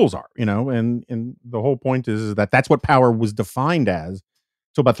the rules are, and the whole point is that that's what power was defined as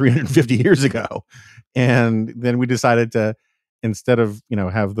till about 350 years ago. And then we decided to, instead of,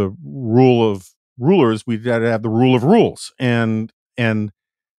 have the rule of rulers, we had to have the rule of rules. And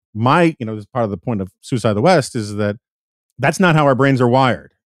my, this is part of the point of Suicide of the West, is that that's not how our brains are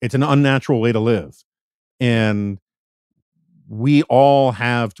wired. It's an unnatural way to live. And we all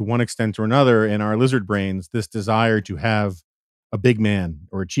have, to one extent or another, in our lizard brains, this desire to have a big man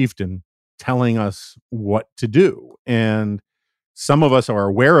or a chieftain telling us what to do. And some of us are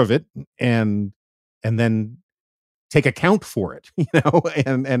aware of it and then take account for it,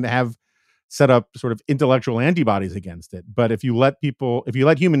 and have set up sort of intellectual antibodies against it. But if you let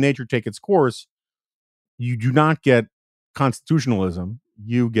human nature take its course, you do not get constitutionalism,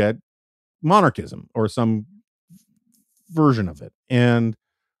 you get monarchism or some version of it,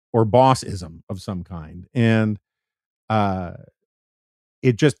 or bossism of some kind. And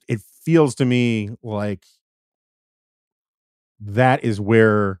it feels to me like that is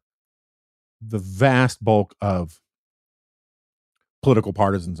where the vast bulk of political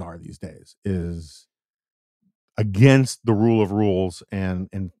partisans are these days, is against the rule of rules and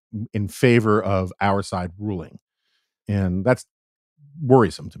in favor of our side ruling. And that's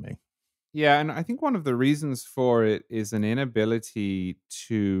worrisome to me. Yeah, and I think one of the reasons for it is an inability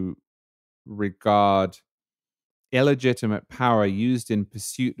to regard illegitimate power used in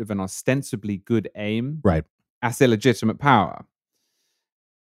pursuit of an ostensibly good aim as illegitimate power.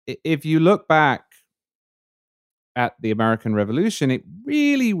 If you look back at the American Revolution, it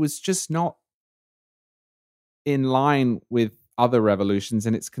really was just not in line with other revolutions,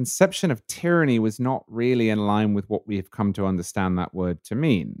 and its conception of tyranny was not really in line with what we have come to understand that word to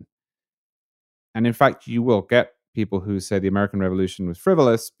mean. And in fact, you will get people who say the American Revolution was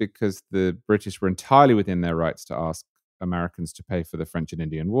frivolous because the British were entirely within their rights to ask Americans to pay for the French and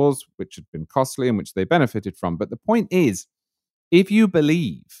Indian Wars, which had been costly and which they benefited from. But the point is, if you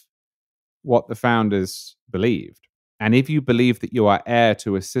believe what the founders believed, and if you believe that you are heir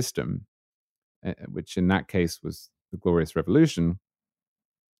to a system, which in that case was the Glorious Revolution,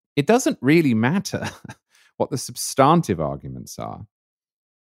 it doesn't really matter what the substantive arguments are.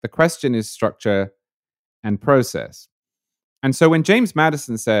 The question is structure and process. And so when James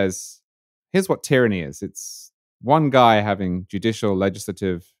Madison says, here's what tyranny is, it's one guy having judicial,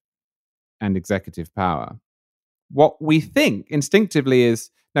 legislative, and executive power. What we think instinctively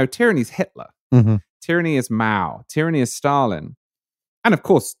is, no, tyranny is Hitler. Mm-hmm. Tyranny is Mao. Tyranny is Stalin. And of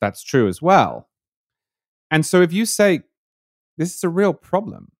course, that's true as well. And so if you say, this is a real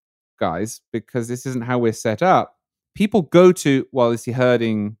problem, guys, because this isn't how we're set up, people go to, well, is he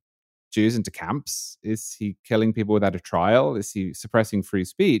herding Jews into camps? Is he killing people without a trial? Is he suppressing free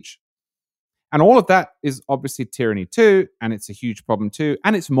speech? And all of that is obviously tyranny too, and it's a huge problem too,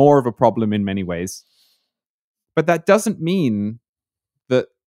 and it's more of a problem in many ways. But that doesn't mean that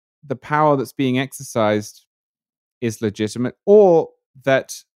the power that's being exercised is legitimate, or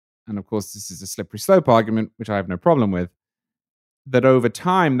that, and of course this is a slippery slope argument, which I have no problem with, that over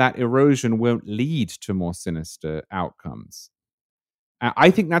time that erosion won't lead to more sinister outcomes.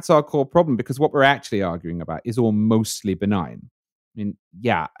 I think that's our core problem, because what we're actually arguing about is all mostly benign. I mean,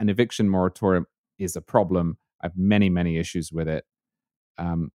 yeah, an eviction moratorium is a problem. I have many, many issues with it.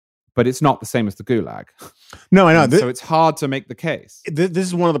 But it's not the same as the Gulag. No, I know. So it's hard to make the case. This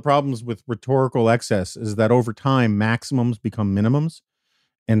is one of the problems with rhetorical excess, is that over time, maximums become minimums.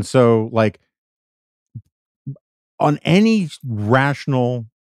 And so, like, on any rational,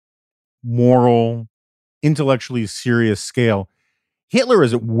 moral, intellectually serious scale, Hitler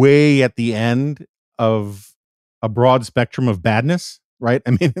is way at the end of a broad spectrum of badness, right?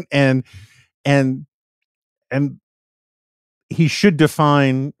 I mean, and he should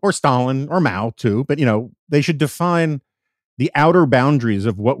define, or Stalin or Mao too, but they should define the outer boundaries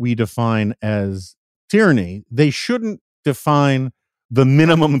of what we define as tyranny. They shouldn't define the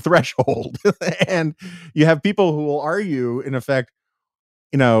minimum threshold. And you have people who will argue, in effect,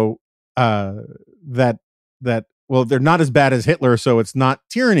 that well, they're not as bad as Hitler, so it's not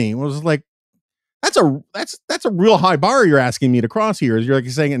tyranny. It was like, that's a real high bar you're asking me to cross here. Is you're like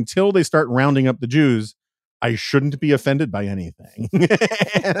saying, until they start rounding up the Jews, I shouldn't be offended by anything.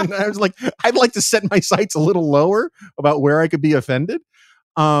 And I was like, I'd like to set my sights a little lower about where I could be offended.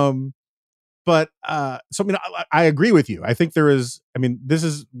 So I mean, I agree with you. I think this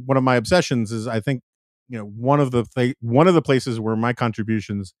is one of my obsessions, is I think, one of the places where my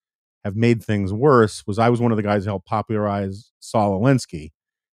contributions have made things worse was I was one of the guys who helped popularize Saul Alinsky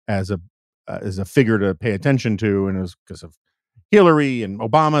as a figure to pay attention to. And it was because of Hillary and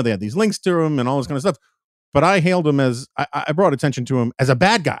Obama. They had these links to him and all this kind of stuff. But I hailed him as, I brought attention to him as a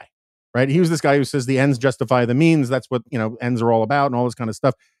bad guy, right? He was this guy who says the ends justify the means. That's what, ends are all about, and all this kind of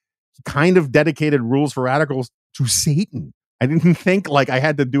stuff. He kind of dedicated Rules for Radicals to Satan. I didn't think like I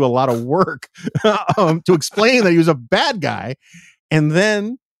had to do a lot of work to explain that he was a bad guy. And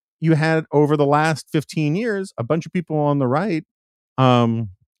then you had, over the last 15 years, a bunch of people on the right,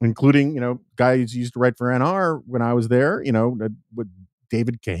 including, guys used to write for NR when I was there, with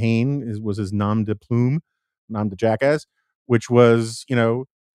David Kahane was his nom de plume, nom de jackass, which was,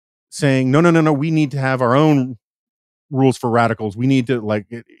 saying, no, we need to have our own rules for radicals. We need to,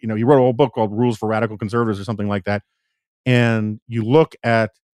 he wrote a whole book called Rules for Radical Conservatives or something like that. And you look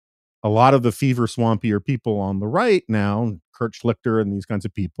at a lot of the fever swampier people on the right now, Kurt Schlichter and these kinds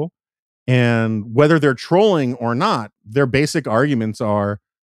of people, and whether they're trolling or not, their basic arguments are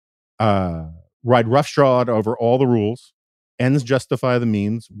ride roughshod over all the rules, ends justify the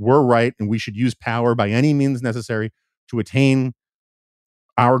means, we're right, and we should use power by any means necessary to attain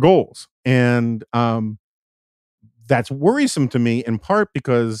our goals. And that's worrisome to me, in part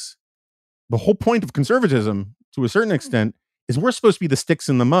because the whole point of conservatism, to a certain extent, is we're supposed to be the sticks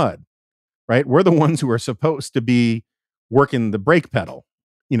in the mud, right? We're the ones who are supposed to be working the brake pedal,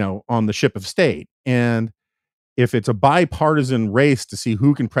 on the ship of state. And if it's a bipartisan race to see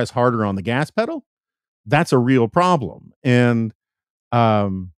who can press harder on the gas pedal, that's a real problem. And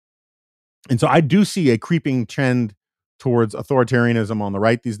so I do see a creeping trend towards authoritarianism on the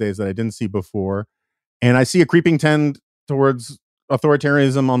right these days that I didn't see before. And I see a creeping trend towards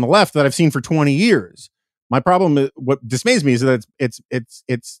authoritarianism on the left that I've seen for 20 years. My problem is, what dismays me, is that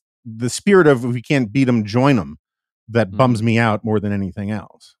it's the spirit of, if we can't beat them, join them, that bums me out more than anything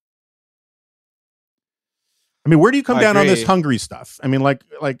else. I mean, where do you come down on this Hungary stuff? I mean, like,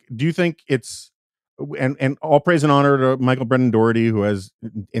 do you think it's, and all praise and honor to Michael Brennan Doherty, who has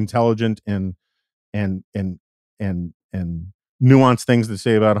intelligent and nuanced things to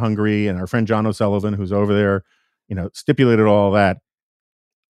say about Hungary, and our friend John O'Sullivan, who's over there, stipulated all that.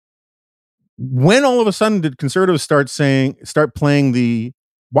 When all of a sudden did conservatives start playing the,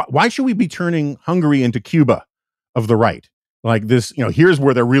 why should we be turning Hungary into Cuba of the right? Like this, here's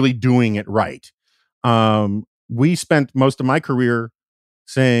where they're really doing it right. We spent most of my career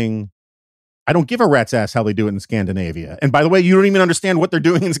saying, I don't give a rat's ass how they do it in Scandinavia. And by the way, you don't even understand what they're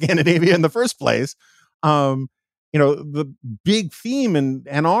doing in Scandinavia in the first place. The big theme in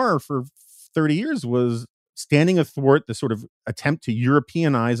NR for 30 years was standing athwart the sort of attempt to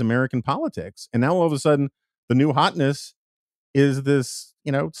Europeanize American politics. And now all of a sudden, the new hotness is this,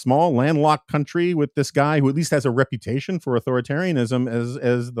 small landlocked country with this guy who at least has a reputation for authoritarianism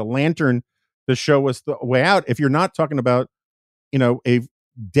as the lantern to show us the way out. If you're not talking about, a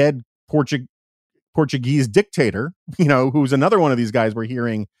dead Portuguese dictator, who's another one of these guys we're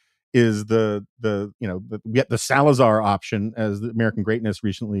hearing is the Salazar option, as the American Greatness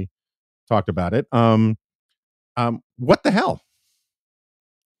recently talked about it. What the hell?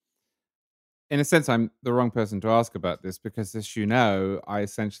 in a sense, I'm the wrong person to ask about this because, as you know, I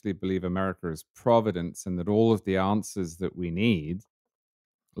essentially believe America is providence and that all of the answers that we need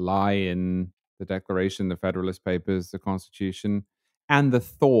lie in the Declaration, the Federalist Papers, the Constitution, and the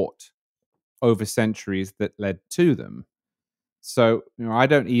thought over centuries that led to them. So, I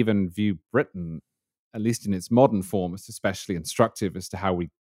don't even view Britain, at least in its modern form, as especially instructive as to how we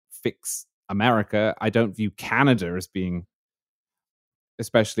fix America. I don't view Canada as being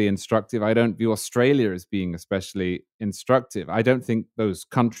especially instructive. I don't view Australia as being especially instructive. I don't think those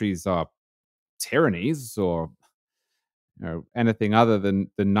countries are tyrannies or anything other than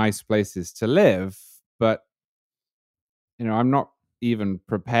nice places to live. But I'm not even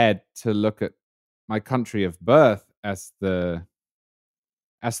prepared to look at my country of birth as the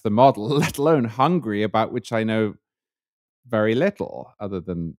model, let alone Hungary, about which I know very little, other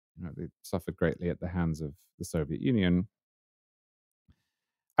than they suffered greatly at the hands of the Soviet Union.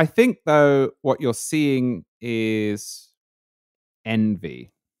 I think, though, what you're seeing is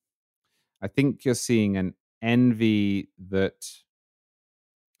envy. I think you're seeing an envy that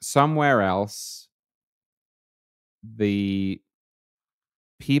somewhere else the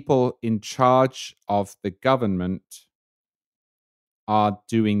people in charge of the government are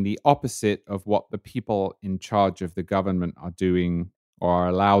doing the opposite of what the people in charge of the government are doing or are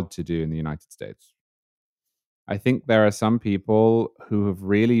allowed to do in the United States. I think there are some people who have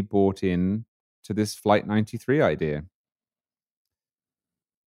really bought in to this Flight 93 idea.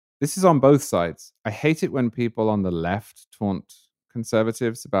 This is on both sides. I hate it when people on the left taunt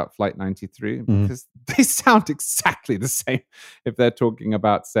conservatives about Flight 93 because they sound exactly the same if they're talking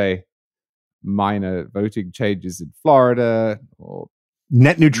about, say, minor voting changes in Florida or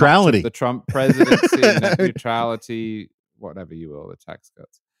net neutrality, the Trump presidency, net neutrality, whatever you will, the tax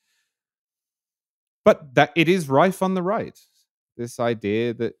cuts. But that it is rife on the right. This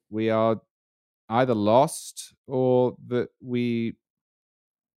idea that we are either lost or that we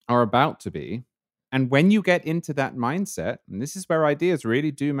are about to be. And when you get into that mindset, and this is where ideas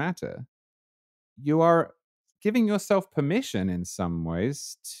really do matter, you are giving yourself permission in some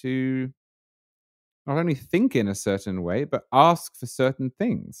ways to not only think in a certain way, but ask for certain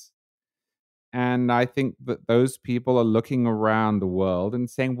things. And I think that those people are looking around the world and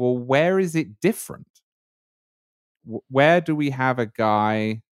saying, well, where is it different? Where do we have a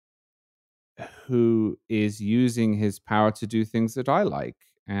guy who is using his power to do things that I like?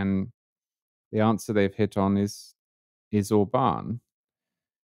 And the answer they've hit on is Orban.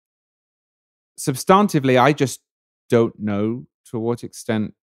 Substantively, I just don't know to what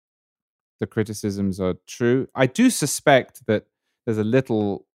extent the criticisms are true. I do suspect that there's a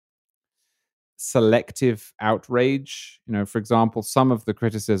little selective outrage. For example, some of the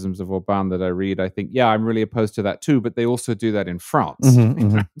criticisms of Orban that I read, I think, yeah, I'm really opposed to that too, but they also do that in France.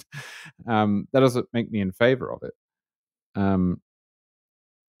 That doesn't make me in favor of it.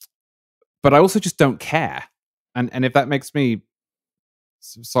 But I also just don't care. And if that makes me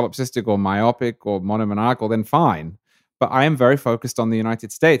solipsistic or myopic or monomaniacal, then fine. But I am very focused on the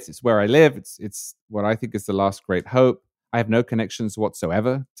United States. It's where I live. It's what I think is the last great hope. I have no connections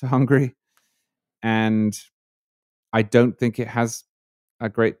whatsoever to Hungary. And I don't think it has a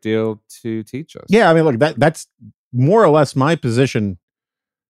great deal to teach us. Yeah, I mean, look, that's more or less my position.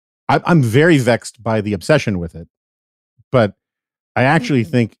 I'm very vexed by the obsession with it. But I actually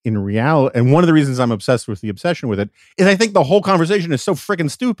think in reality, and one of the reasons I'm obsessed with the obsession with it is I think the whole conversation is so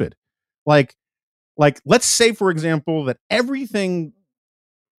freaking stupid. Like, let's say, for example, that everything,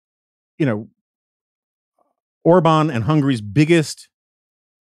 Orban and Hungary's biggest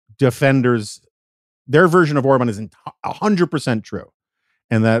defenders, their version of Orban is 100% true.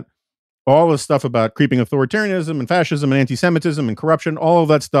 And that all the stuff about creeping authoritarianism and fascism and anti-Semitism and corruption, all of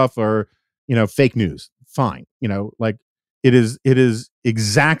that stuff are, fake news. Fine. It is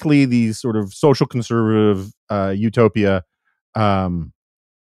exactly the sort of social conservative utopia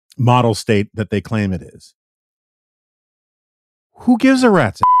model state that they claim it is. Who gives a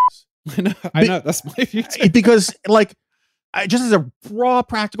rat's ass? I know that's my view too. Because, just as a raw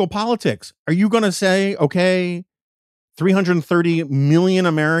practical politics, are you going to say, okay, 330 million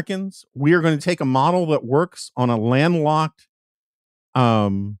Americans, we are going to take a model that works on a landlocked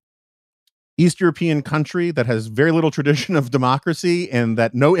East European country that has very little tradition of democracy and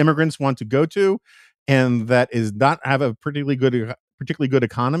that no immigrants want to go to, and that is not have a particularly good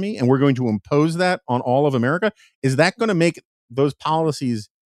economy, and we're going to impose that on all of America? Is that going to make those policies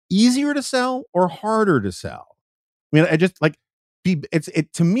easier to sell or harder to sell? I mean, I just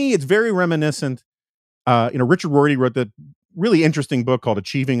to me, it's very reminiscent. Richard Rorty wrote the really interesting book called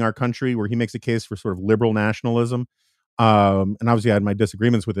Achieving Our Country, where he makes a case for sort of liberal nationalism. And obviously I had my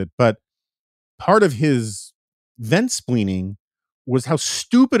disagreements with it, but part of his vent spleening was how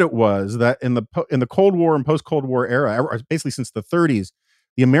stupid it was that in the Cold War and post-Cold War era, or basically since the 30s,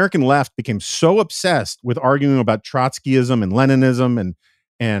 the American left became so obsessed with arguing about Trotskyism and Leninism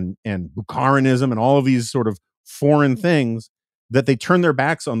and Bukharism and all of these sort of foreign things that they turned their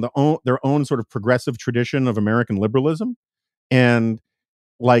backs on their own sort of progressive tradition of American liberalism. And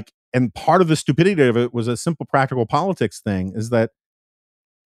part of the stupidity of it was a simple practical politics thing, is that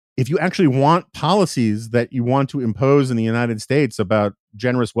if you actually want policies that you want to impose in the United States about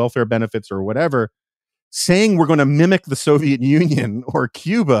generous welfare benefits or whatever, saying we're going to mimic the Soviet Union or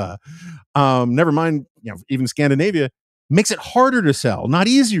Cuba, never mind, even Scandinavia, makes it harder to sell, not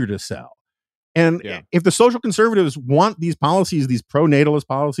easier to sell. And if the social conservatives want these policies, these pro-natalist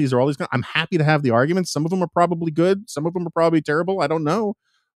policies, or all these, I'm happy to have the arguments. Some of them are probably good. Some of them are probably terrible. I don't know.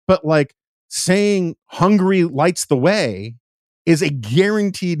 But saying Hungary lights the way is a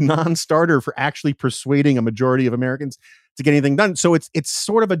guaranteed non-starter for actually persuading a majority of Americans to get anything done. So it's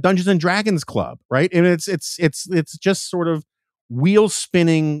sort of a Dungeons and Dragons club, right? And it's just sort of wheel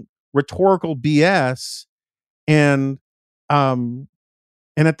spinning rhetorical BS, and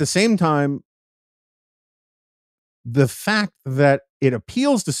at the same time, the fact that it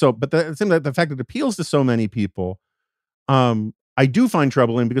appeals to the fact that it appeals to so many people, I do find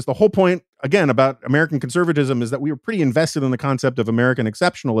troubling, because the whole point, again, about American conservatism is that we are pretty invested in the concept of American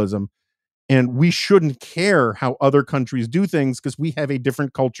exceptionalism, and we shouldn't care how other countries do things because we have a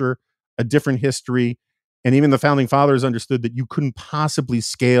different culture, a different history, and even the founding fathers understood that you couldn't possibly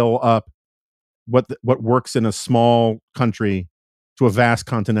scale up what works in a small country to a vast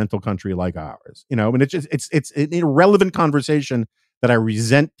continental country like ours. And it's an irrelevant conversation that I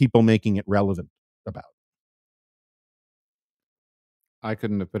resent people making it relevant about. I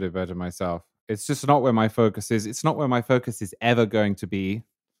couldn't have put it better myself. It's just not where my focus is. It's not where my focus is ever going to be.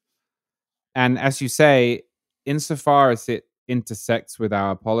 And as you say, insofar as it intersects with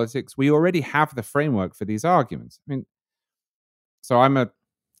our politics, we already have the framework for these arguments. I mean, so I'm a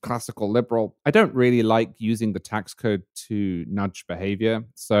classical liberal. I don't really like using the tax code to nudge behavior.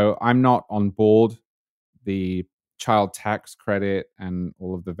 So I'm not on board the child tax credit and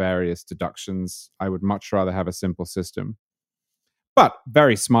all of the various deductions. I would much rather have a simple system. But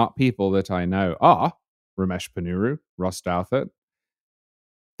very smart people that I know are Ramesh Ponnuru, Ross Douthat.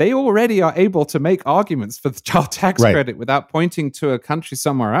 They already are able to make arguments for the child tax credit without pointing to a country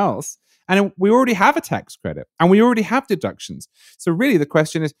somewhere else. And we already have a tax credit, and we already have deductions. So really the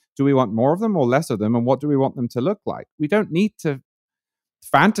question is, do we want more of them or less of them? And what do we want them to look like? We don't need to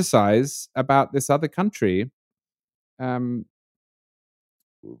fantasize about this other country that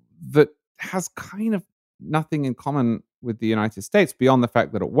has kind of nothing in common with the United States beyond the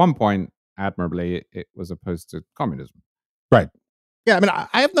fact that at one point, admirably, it was opposed to communism. Right. Yeah, I mean,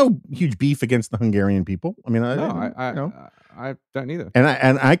 I have no huge beef against the Hungarian people. I mean, I don't either.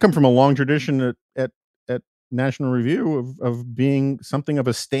 And I come from a long tradition at National Review of being something of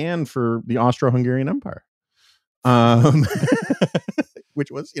a stand for the Austro-Hungarian Empire,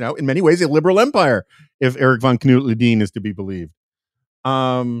 which was, in many ways a liberal empire, if Erich von Knut-Ludin is to be believed.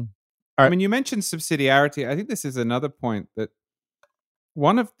 I mean, you mentioned subsidiarity. I think this is another point, that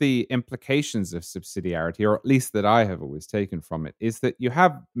one of the implications of subsidiarity, or at least that I have always taken from it, is that you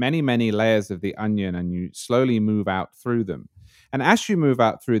have many, many layers of the onion and you slowly move out through them. And as you move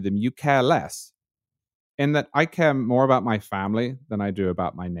out through them, you care less. In that I care more about my family than I do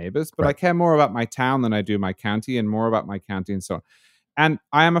about my neighbors, but I care more about my town than I do my county, and more about my county and so on. And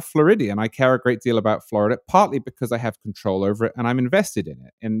I am a Floridian. I care a great deal about Florida, partly because I have control over it and I'm invested in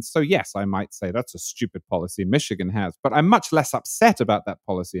it. And so, yes, I might say that's a stupid policy Michigan has, but I'm much less upset about that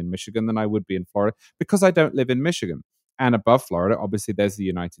policy in Michigan than I would be in Florida, because I don't live in Michigan. And above Florida, obviously, there's the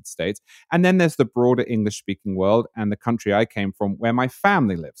United States. And then there's the broader English-speaking world and the country I came from, where my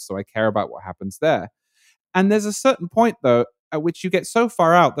family lives. So I care about what happens there. And there's a certain point, though, at which you get so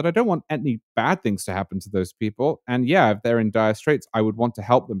far out that I don't want any bad things to happen to those people. And yeah, if they're in dire straits, I would want to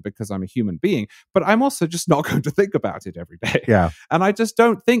help them because I'm a human being. But I'm also just not going to think about it every day. Yeah. And I just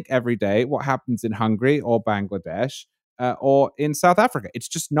don't think every day what happens in Hungary or Bangladesh or in South Africa. It's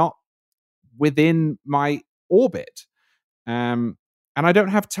just not within my orbit. And I don't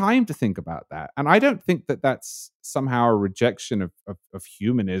have time to think about that. And I don't think that that's somehow a rejection of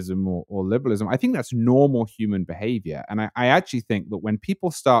humanism or liberalism. I think that's normal human behavior. And I actually think that when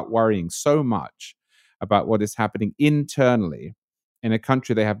people start worrying so much about what is happening internally in a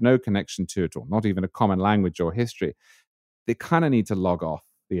country they have no connection to at all, not even a common language or history, they kind of need to log off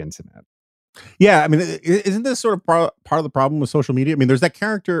the internet. Yeah, I mean, isn't this sort of part of the problem with social media? I mean, there's that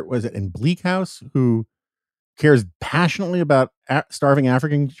character, was it in Bleak House, who cares passionately about starving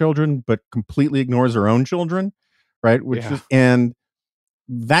African children, but completely ignores her own children, right? Which Yeah. is, and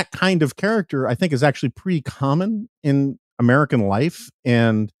that kind of character, I think, is actually pretty common in American life.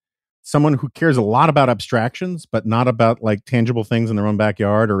 And someone who cares a lot about abstractions, but not about like tangible things in their own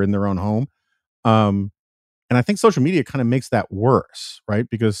backyard or in their own home. And I think social media kind of makes that worse, right?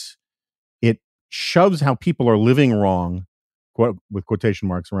 Because it shoves how people are living wrong, with quotation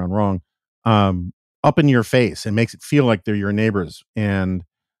marks around wrong, um, up in your face and makes it feel like they're your neighbors,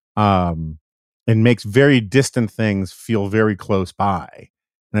 um, and makes very distant things feel very close by.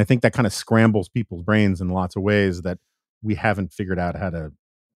 And I think that kind of scrambles people's brains in lots of ways that we haven't figured out how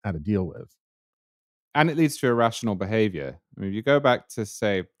to deal with. And it leads to irrational behavior. I mean, if you go back to,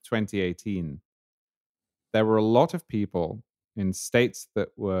 say, 2018, there were a lot of people in states that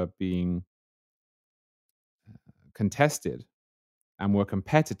were being contested and were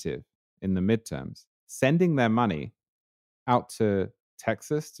competitive in the midterms, sending their money out to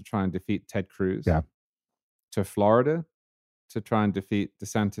Texas to try and defeat Ted Cruz, Yeah. to Florida to try and defeat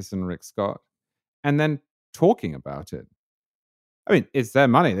DeSantis and Rick Scott, and then talking about it. I mean, it's their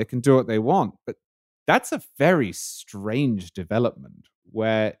money. They can do what they want, but that's a very strange development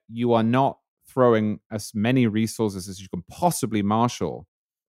where you are not throwing as many resources as you can possibly marshal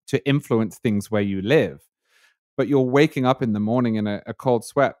to influence things where you live, but you're waking up in the morning in a cold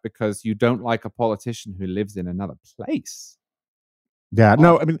sweat because you don't like a politician who lives in another place. Yeah,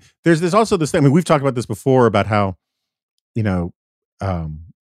 no, I mean, there's also this thing. I mean, we've talked about this before about how, you know,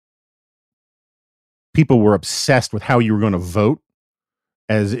 people were obsessed with how you were going to vote,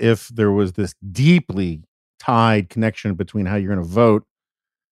 as if there was this deeply tied connection between how you're going to vote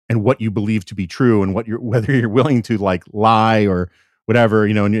and what you believe to be true, and whether you're willing to like lie or whatever,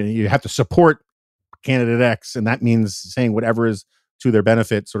 you know, and you have to support candidate X, and that means saying whatever is to their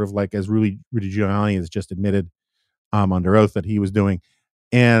benefit, sort of like as Rudy Giuliani has just admitted under oath that he was doing.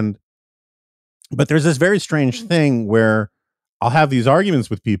 But there's this very strange thing where I'll have these arguments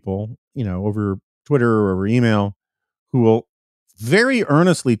with people, you know, over Twitter or over email, who will very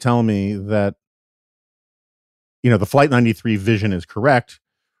earnestly tell me that, you know, the Flight 93 vision is correct.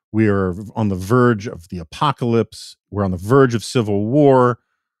 We are on the verge of the apocalypse. We're on the verge of civil war.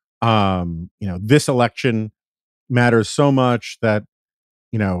 You know, this election matters so much that,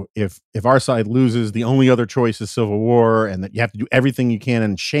 you know, if our side loses, the only other choice is civil war, and that you have to do everything you can,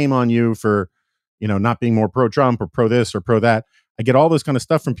 and shame on you for, you know, not being more pro Trump or pro this or pro that. I get all this kind of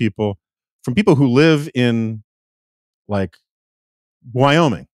stuff from people who live in like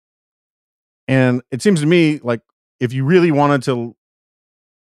Wyoming. And it seems to me like if you really wanted to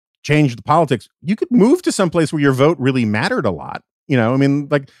change the politics, you could move to someplace where your vote really mattered a lot. You know, I mean,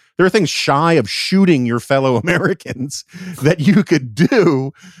 like there are things shy of shooting your fellow Americans that you could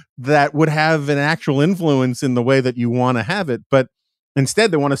do that would have an actual influence in the way that you want to have it. But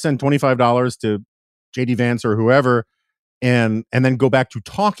instead, they want to send $25 to JD Vance or whoever, and then go back to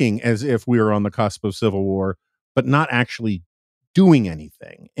talking as if we were on the cusp of civil war, but not actually doing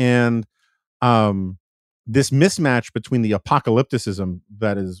anything. And this mismatch between the apocalypticism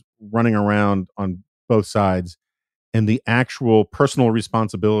that is running around on both sides and the actual personal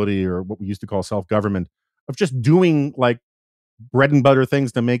responsibility, or what we used to call self-government, of just doing like bread and butter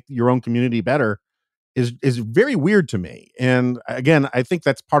things to make your own community better is very weird to me. And again, I think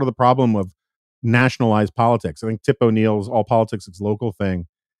that's part of the problem of nationalized politics. I think Tip O'Neill's all politics is local thing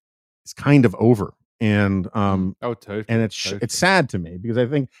is kind of over. And totally. And it's sad to me, because I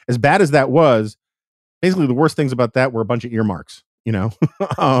think as bad as that was, basically the worst things about that were a bunch of earmarks, you know,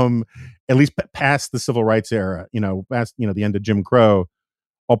 at least past the civil rights era, you know, past, you know, the end of Jim Crow.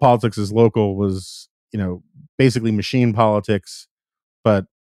 All politics is local was, you know, basically machine politics. But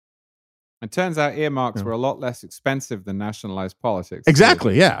it turns out earmarks were a lot less expensive than nationalized politics.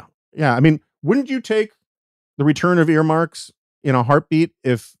 Exactly. Yeah. Yeah. I mean, wouldn't you take the return of earmarks in a heartbeat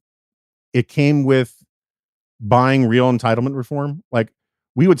if it came with buying real entitlement reform? Like,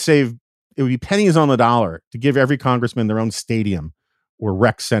 we would save, it would be pennies on the dollar to give every congressman their own stadium or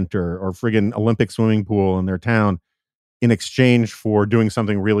rec center or friggin' Olympic swimming pool in their town in exchange for doing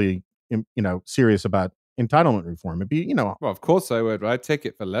something really, you know, serious about entitlement reform. It'd be, you know. Well, of course I would. I'd take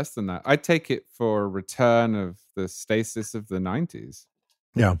it for less than that. I'd take it for a return of the stasis of the 90s.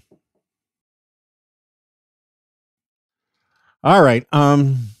 Yeah. All right.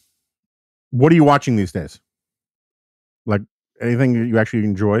 What are you watching these days? Like anything you actually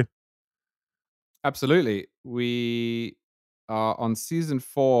enjoy? Absolutely. We are on season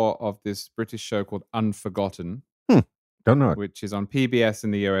 4 of this British show called Unforgotten. Don't know it. Which is on PBS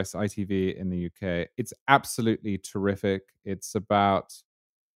in the US, ITV in the UK. It's absolutely terrific. It's about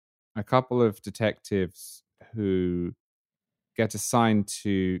a couple of detectives who get assigned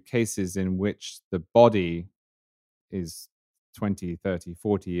to cases in which the body is 20, 30,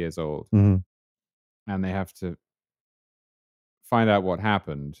 40 years old, Mhm. and they have to find out what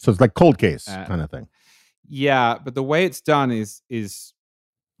happened. So it's like cold case Uh, kind of thing. Yeah, but the way it's done is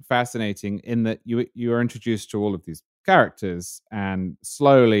fascinating in that you are introduced to all of these characters, and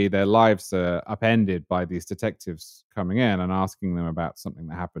slowly their lives are upended by these detectives coming in and asking them about something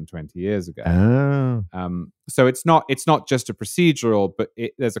that happened 20 years ago. Oh. So it's not just a procedural, but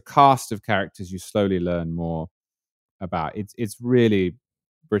there's a cast of characters you slowly learn more about. It's really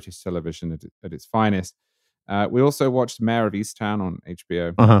British television at its finest. We also watched Mayor of Easttown on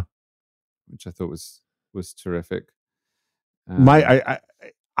HBO, Uh-huh. which I thought was terrific.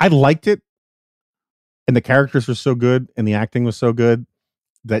 I liked it, and the characters were so good, and the acting was so good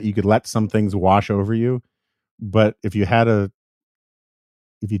that you could let some things wash over you. But if you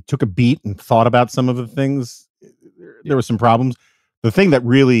took a beat and thought about some of the things, there were some problems. The thing that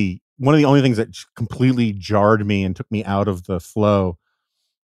really, one of the only things that completely jarred me and took me out of the flow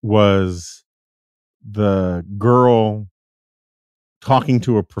was the girl talking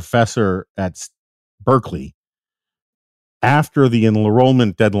to a professor at Berkeley after the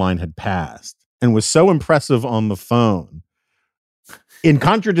enrollment deadline had passed, and was so impressive on the phone, in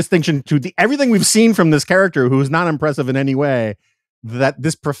contradistinction to everything we've seen from this character, who is not impressive in any way, that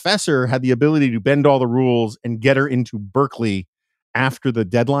this professor had the ability to bend all the rules and get her into Berkeley after the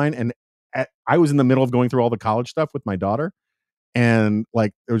deadline. And I was in the middle of going through all the college stuff with my daughter, and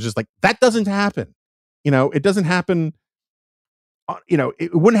like it was just like, that doesn't happen. It doesn't happen.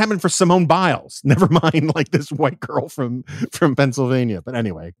 It wouldn't happen for Simone Biles. Never mind, like this white girl from Pennsylvania. But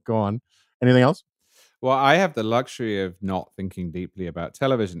anyway, go on. Anything else? Well, I have the luxury of not thinking deeply about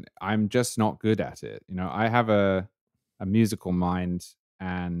television. I'm just not good at it. I have a musical mind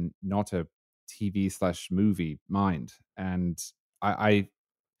and not a TV/movie mind. And I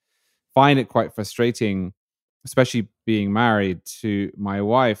find it quite frustrating, especially being married to my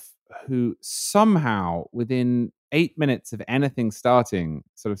wife, who somehow within 8 minutes of anything starting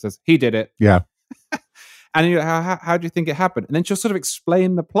sort of says, he did it. Yeah. And how do you think it happened? And then she'll sort of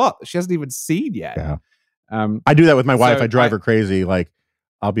explain the plot that she hasn't even seen yet. Yeah. I do that with my wife. So I drive her crazy. Like,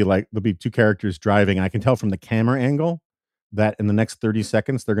 I'll be like, there'll be two characters driving, and I can tell from the camera angle that in the next 30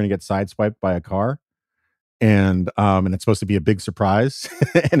 seconds they're going to get sideswiped by a car, and it's supposed to be a big surprise,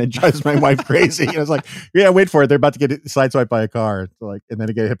 and it drives my wife crazy. And it's like, yeah, wait for it. They're about to get sideswiped by a car, and then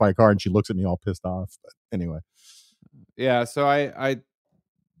they get hit by a car, and she looks at me all pissed off. But anyway, yeah. So I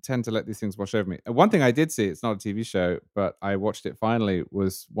tend to let these things wash over me. One thing I did see, it's not a TV show, but I watched it finally,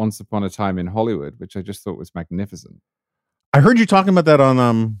 was Once Upon a Time in Hollywood, which I just thought was magnificent. I heard you talking about that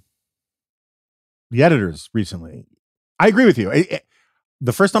on The Editors recently. I agree with you.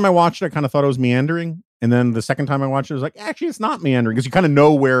 The first time I watched it, I kind of thought it was meandering, and then the second time I watched it, I was like, actually, it's not meandering, because you kind of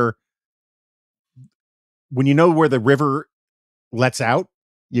know when you know where the river lets out,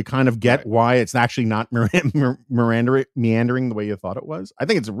 you kind of get why it's actually not meandering the way you thought it was. I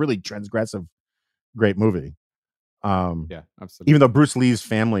think it's a really transgressive, great movie. Yeah, absolutely. Even though Bruce Lee's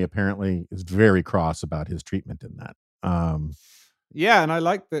family apparently is very cross about his treatment in that. Yeah, and I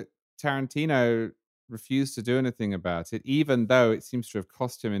like that Tarantino refused to do anything about it, even though it seems to have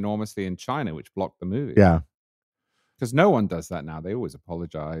cost him enormously in China, which blocked the movie. Yeah. Because no one does that now. They always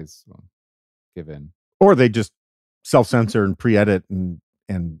apologize or give in. Or they just self-censor and pre-edit and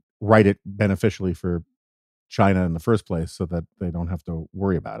write it beneficially for China in the first place, so that they don't have to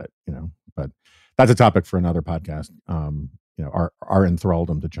worry about it, but that's a topic for another podcast. Our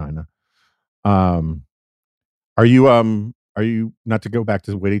enthralldom to China. Are you, not to go back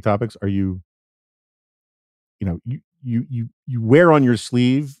to weighty topics, are you, you wear on your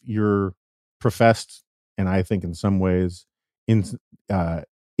sleeve your professed, and I think in some ways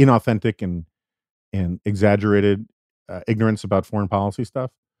inauthentic and exaggerated ignorance about foreign policy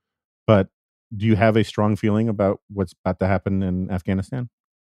stuff. But do you have a strong feeling about what's about to happen in Afghanistan?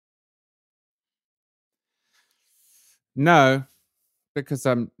 No, because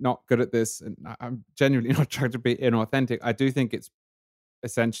I'm not good at this, and I'm genuinely not trying to be inauthentic. I do think it's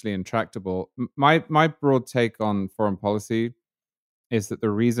essentially intractable. My broad take on foreign policy is that the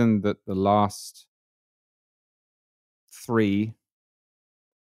reason that the last 3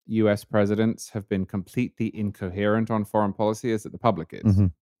 US presidents have been completely incoherent on foreign policy is that the public is. Mm-hmm.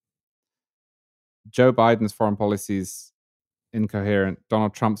 Joe Biden's foreign policy is incoherent.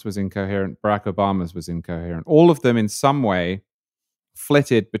 Donald Trump's was incoherent. Barack Obama's was incoherent. All of them in some way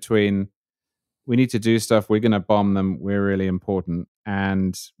flitted between, we need to do stuff, we're going to bomb them, we're really important,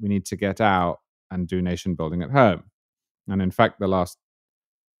 and we need to get out and do nation building at home. And in fact, the last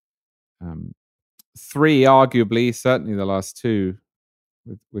three, arguably, certainly the last two,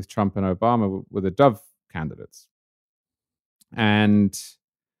 with Trump and Obama, were the dove candidates. And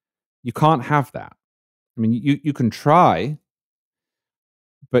you can't have that. I mean, you can try,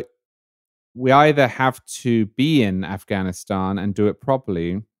 but we either have to be in Afghanistan and do it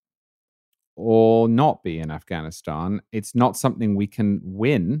properly or not be in Afghanistan. It's not something we can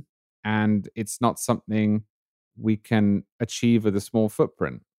win, and it's not something we can achieve with a small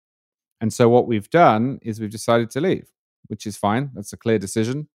footprint. And so what we've done is we've decided to leave, which is fine. That's a clear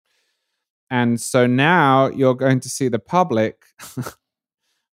decision. And so now you're going to see the public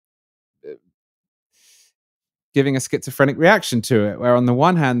giving a schizophrenic reaction to it, where on the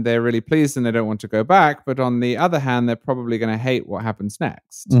one hand, they're really pleased and they don't want to go back. But on the other hand, they're probably going to hate what happens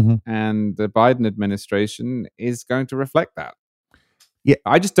next. Mm-hmm. And the Biden administration is going to reflect that. Yeah,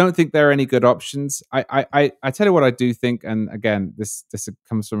 I just don't think there are any good options. I tell you what I do think, and again, this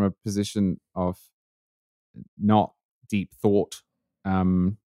comes from a position of not deep thought.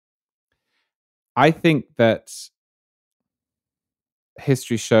 I think that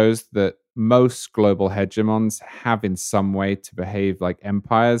history shows that most global hegemons have in some way to behave like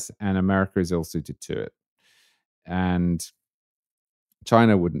empires, and America is ill-suited to it. And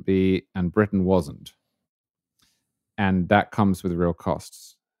China wouldn't be, and Britain wasn't. And that comes with real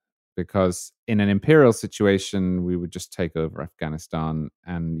costs, because in an imperial situation, we would just take over Afghanistan,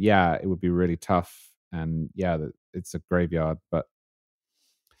 and yeah, it would be really tough, and yeah, it's a graveyard, but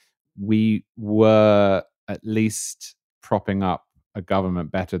we were at least propping up a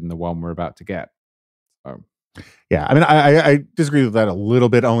government better than the one we're about to get. So. Yeah, I mean, I disagree with that a little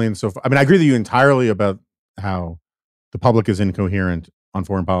bit, only in so far. I mean, I agree with you entirely about how the public is incoherent on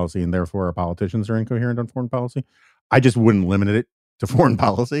foreign policy, and therefore our politicians are incoherent on foreign policy. I just wouldn't limit it to foreign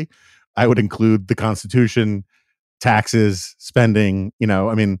policy. I would include the Constitution, taxes, spending. You know,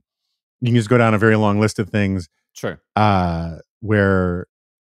 I mean, you can just go down a very long list of things. Sure. Where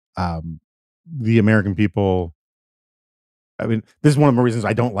the American people, I mean, this is one of the reasons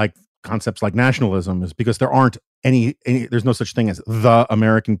I don't like concepts like nationalism, is because there aren't any there's no such thing as the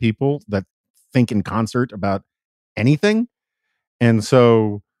American people that think in concert about anything. And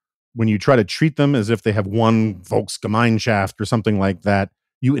so when you try to treat them as if they have one Volksgemeinschaft or something like that,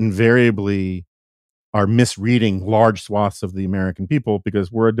 you invariably are misreading large swaths of the American people,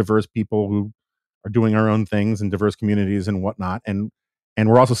 because we're a diverse people who are doing our own things in diverse communities and whatnot. And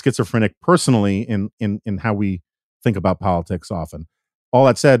we're also schizophrenic personally in how we think about politics often. All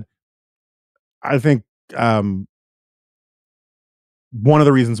that said, I think one of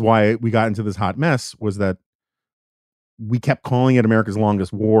the reasons why we got into this hot mess was that we kept calling it America's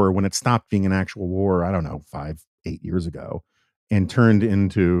longest war when it stopped being an actual war, I don't know, 5-8 years ago, and turned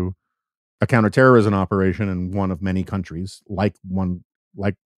into a counterterrorism operation in one of many countries, like the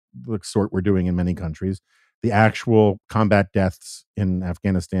sort we're doing in many countries. The actual combat deaths in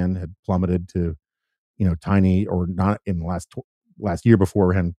Afghanistan had plummeted to, tiny, or not in the last year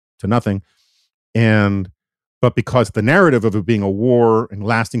beforehand, to nothing. But because the narrative of it being a war and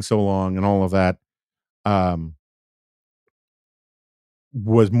lasting so long and all of that,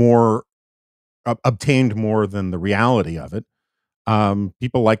 was more obtained more than the reality of it.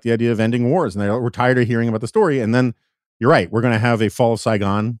 People like the idea of ending wars, and we're tired of hearing about the story. And then you're right, we're going to have a fall of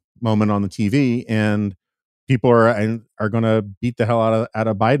Saigon moment on the TV, and people are going to beat the hell out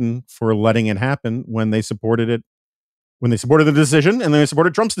of Biden for letting it happen when they supported it, when they supported the decision, and then they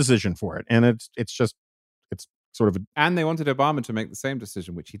supported Trump's decision for it. And it's sort of and they wanted Obama to make the same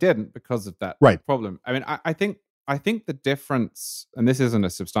decision, which he didn't, because of that problem. I mean, I think the difference, and this isn't a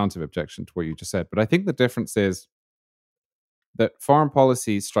substantive objection to what you just said, but I think the difference is that foreign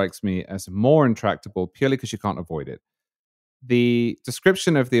policy strikes me as more intractable purely because you can't avoid it. The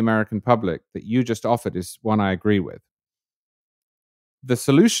description of the American public that you just offered is one I agree with. The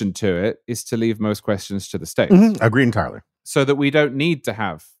solution to it is to leave most questions to the states. Mm-hmm. Agree entirely. So that we don't need to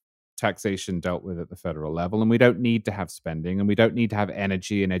have taxation dealt with at the federal level, and we don't need to have spending, and we don't need to have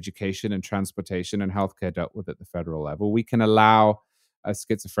energy and education and transportation and healthcare dealt with at the federal level. We can allow a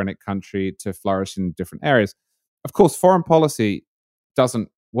schizophrenic country to flourish in different areas. Of course, foreign policy doesn't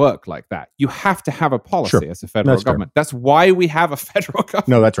work like that. You have to have a policy as a federal government. Fair. That's why we have a federal government.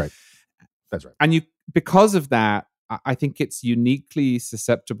 No, that's right. That's right. And because of that, I think it's uniquely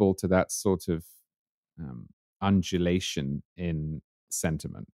susceptible to that sort of undulation in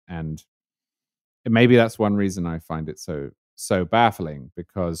sentiment. And maybe that's one reason I find it so baffling,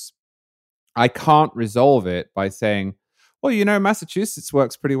 because I can't resolve it by saying, well, Massachusetts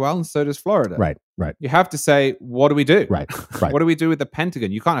works pretty well, and so does Florida. Right. You have to say, what do we do? Right. What do we do with the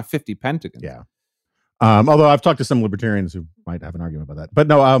Pentagon? You can't have 50 Pentagons. Yeah. Although I've talked to some libertarians who might have an argument about that. But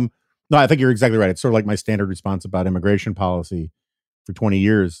no, No, I think you're exactly right. It's sort of like my standard response about immigration policy for 20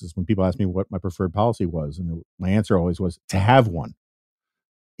 years is when people ask me what my preferred policy was. And my answer always was to have one.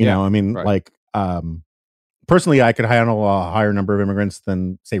 You know, I mean, right. like, personally, I could handle a higher number of immigrants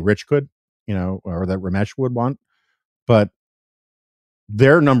than, say, Rich could, you know, or that Ramesh would want. But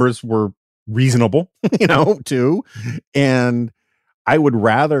their numbers were reasonable, you know, too. And I would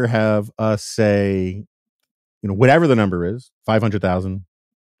rather have us say, you know, whatever the number is, 500,000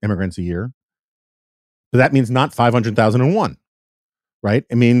 immigrants a year. But that means not 500,001, right?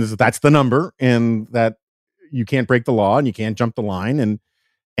 It means that's the number, and that you can't break the law and you can't jump the line and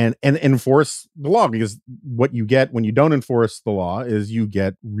enforce the law, because what you get when you don't enforce the law is you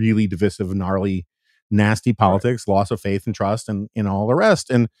get really divisive, gnarly, nasty politics, right, loss of faith and trust, and all the rest.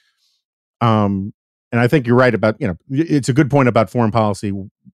 And I think you're right about, you know, it's a good point about foreign policy,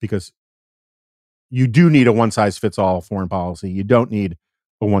 because you do need a one size fits all foreign policy. You don't need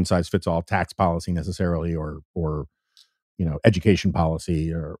a one size fits all tax policy necessarily, or you know, education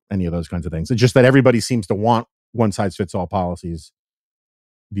policy, or any of those kinds of things. It's just that everybody seems to want one size fits all policies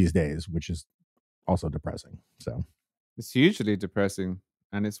these days, which is also depressing. So it's hugely depressing.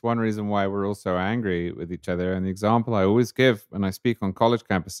 And it's one reason why we're all so angry with each other. And the example I always give when I speak on college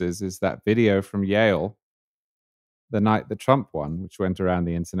campuses is that video from Yale, the night the Trump won, which went around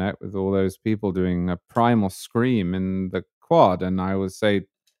the internet with all those people doing a primal scream in the quad. And I would say,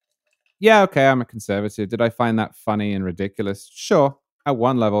 yeah, okay, I'm a conservative. Did I find that funny and ridiculous? Sure, at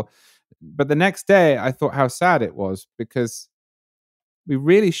one level. But the next day, I thought how sad it was, because we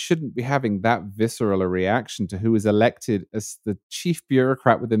really shouldn't be having that visceral a reaction to who was elected as the chief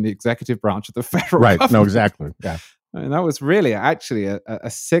bureaucrat within the executive branch of the federal right. government. No, exactly. Yeah. I mean, that was really actually a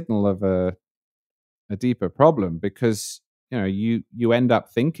signal of a deeper problem, because, you know, you end up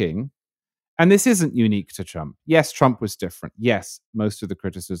thinking, and this isn't unique to Trump. Yes, Trump was different. Yes, most of the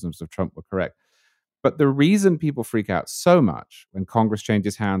criticisms of Trump were correct. But the reason people freak out so much when Congress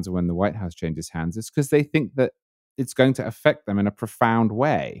changes hands or when the White House changes hands is because they think that it's going to affect them in a profound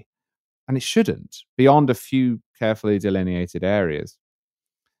way. And it shouldn't, beyond a few carefully delineated areas.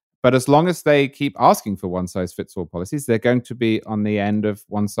 But as long as they keep asking for one-size-fits-all policies, they're going to be on the end of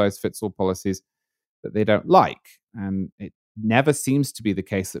one-size-fits-all policies that they don't like. And it never seems to be the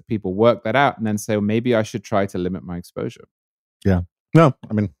case that people work that out and then say, well, maybe I should try to limit my exposure. Yeah. No,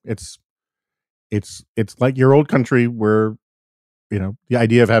 I mean, it's like your old country where, you know, the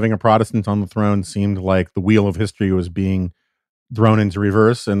idea of having a Protestant on the throne seemed like the wheel of history was being thrown into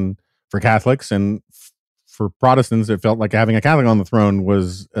reverse. And for Catholics and for Protestants, it felt like having a Catholic on the throne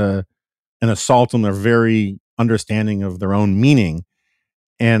was an assault on their very understanding of their own meaning.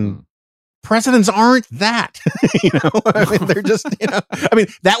 And presidents aren't that. You know, I mean, they're just, you know, I mean,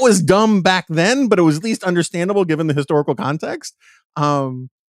 that was dumb back then, but it was at least understandable given the historical context.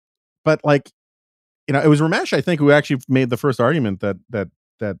 But like, you know, it was Ramesh, I think, who actually made the first argument that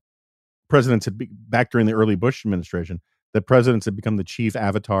presidents had back during the early Bush administration, that presidents had become the chief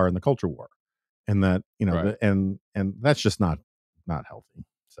avatar in the culture war, and that, you know, right, and that's just not healthy.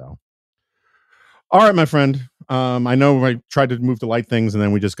 So, all right, my friend, I know I tried to move to light things, and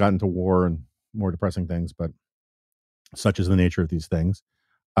then we just got into war and more depressing things, but such is the nature of these things.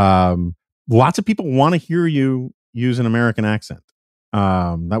 Lots of people want to hear you use an American accent.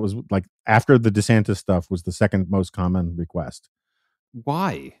 That was like after the DeSantis stuff was the second most common request.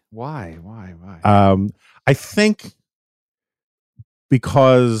 Why? I think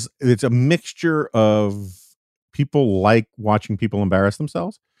because it's a mixture of people like watching people embarrass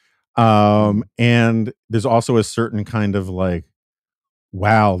themselves. And there's also a certain kind of like,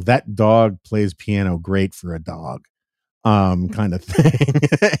 wow, that dog plays piano great for a dog, kind of thing.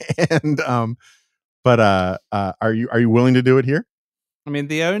 And, but are you willing to do it here? I mean,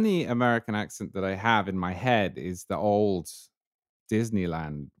 the only American accent that I have in my head is the old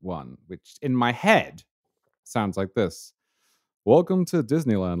Disneyland one, which in my head sounds like this. Welcome to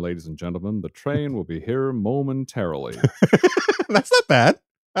Disneyland, ladies and gentlemen. The train will be here momentarily. That's not bad.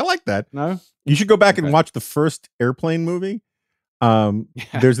 I like that. No? You should go back and watch the first Airplane movie.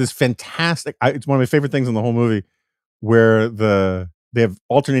 There's this fantastic, it's one of my favorite things in the whole movie, where they have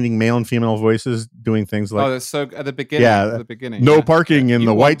alternating male and female voices doing things like, that's so at the beginning. No parking in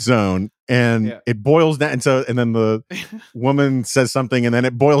the white zone. And it boils down. And then the woman says something, and then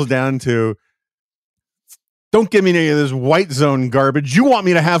it boils down to, don't give me any of this white zone garbage. You want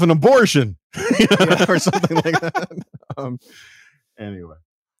me to have an abortion, or something like that. Anyway,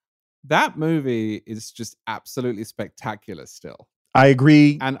 that movie is just absolutely spectacular still. I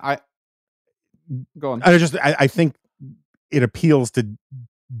agree. And go on. I think it appeals to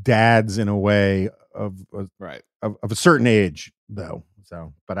dads in a way of a certain age, though.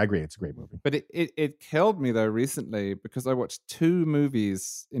 So, but I agree, it's a great movie. But it killed me though recently because I watched 2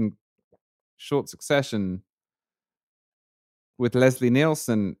 movies in short succession with Leslie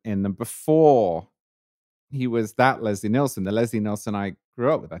Nielsen in them before he was that Leslie Nielsen, the Leslie Nielsen I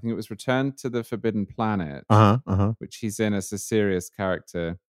grew up with. I think it was Return to the Forbidden Planet, which he's in as a serious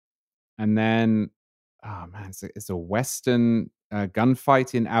character. And then, oh man, it's a Western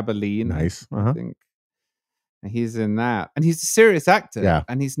gunfight in Abilene. Nice. I think. And he's in that. And he's a serious actor. Yeah.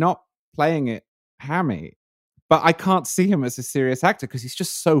 And he's not playing it hammy. But I can't see him as a serious actor because he's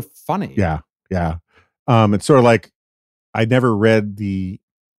just so funny. Yeah. Yeah. It's sort of like I never read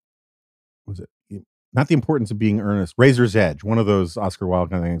not The Importance of Being Earnest, Razor's Edge, one of those Oscar Wilde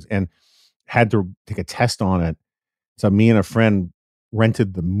kind of things, and had to take a test on it. So me and a friend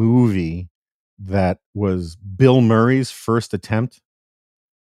rented the movie that was Bill Murray's first attempt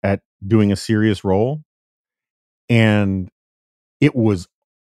at doing a serious role. And it was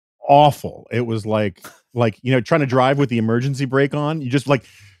awful. It was like, trying to drive with the emergency brake on. You just like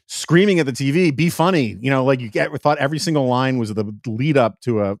screaming at the TV, be funny. Like thought every single line was the lead up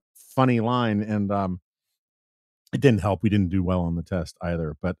to a funny line. And it didn't help. We didn't do well on the test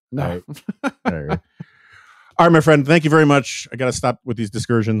either. But no. All right, my friend. Thank you very much. I got to stop with these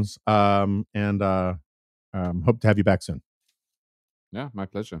discursions. And hope to have you back soon. Yeah, my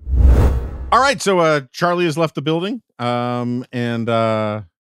pleasure. All right, so Charlie has left the building, and the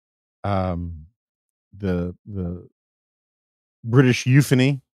British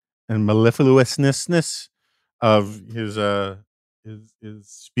euphony and mellifluousness of his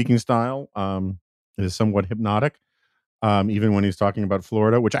speaking style is somewhat hypnotic, even when he's talking about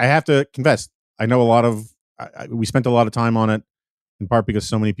Florida, which I have to confess, I know a lot of. We spent a lot of time on it, in part because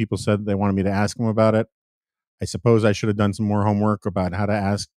so many people said they wanted me to ask him about it. I suppose I should have done some more homework about how to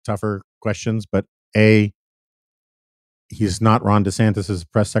ask tougher questions, but A, he's not Ron DeSantis'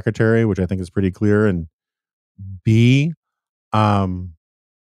 press secretary, which I think is pretty clear, and B, I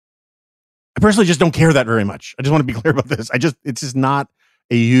personally just don't care that very much. I just want to be clear about this. It's just not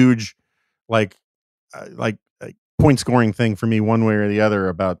a huge, like point scoring thing for me one way or the other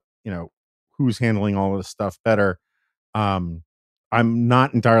about, who's handling all of this stuff better. I'm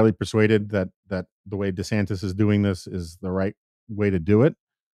not entirely persuaded that the way DeSantis is doing this is the right way to do it.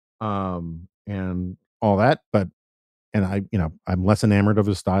 And all that, I'm less enamored of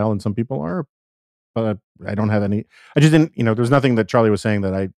his style than some people are, but I don't have any, I just didn't, there's nothing that Charlie was saying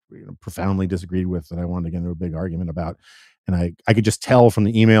that I profoundly disagreed with that I wanted to get into a big argument about. And I could just tell from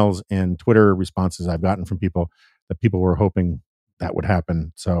the emails and Twitter responses I've gotten from people that people were hoping that would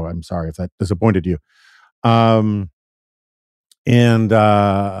happen. So I'm sorry if that disappointed you. And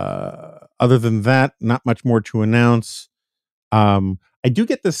other than that, not much more to announce. I do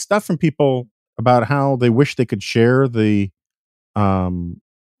get this stuff from people about how they wish they could share the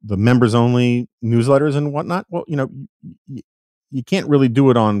members only newsletters and whatnot. Well, you can't really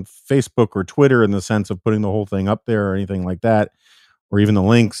do it on Facebook or Twitter in the sense of putting the whole thing up there or anything like that, or even the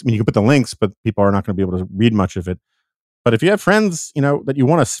links. I mean, you can put the links, but people are not going to be able to read much of it. But if you have friends, that you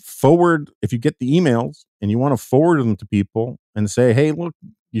want to forward, if you get the emails and you want to forward them to people and say, hey, look,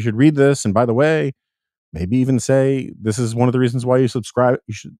 you should read this. And by the way, maybe even say, this is one of the reasons why you subscribe.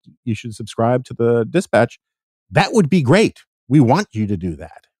 You should subscribe to the Dispatch. That would be great. We want you to do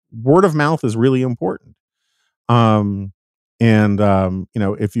that. Word of mouth is really important. If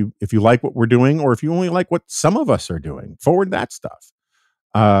you like what we're doing, or if you only like what some of us are doing, forward that stuff.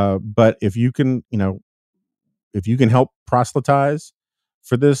 But if you can help proselytize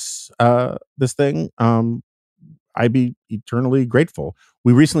for this thing, I'd be eternally grateful.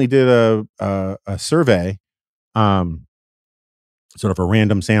 We recently did a survey, sort of a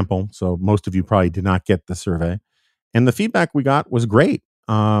random sample. So most of you probably did not get the survey, and the feedback we got was great.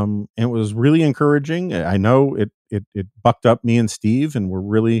 It was really encouraging. I know it bucked up me and Steve, and we're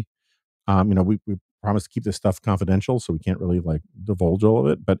really, we promised to keep this stuff confidential, so we can't really like divulge all of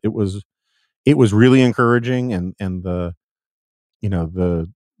it. But it was really encouraging, and the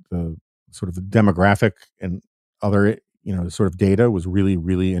sort of demographic and other sort of data was really,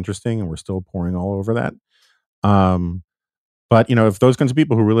 really interesting, and we're still pouring all over that. But if those kinds of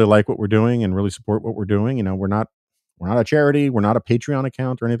people who really like what we're doing and really support what we're doing, we're not a charity, we're not a Patreon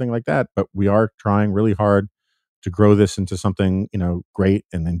account or anything like that, but we are trying really hard to grow this into something great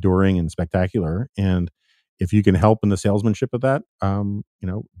and enduring and spectacular. And if you can help in the salesmanship of that,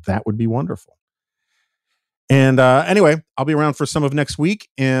 that would be wonderful. And anyway, I'll be around for some of next week,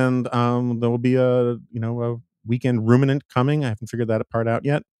 and there will be a weekend ruminant coming. I haven't figured that part out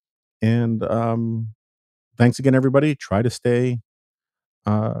yet. And thanks again, everybody. Try to stay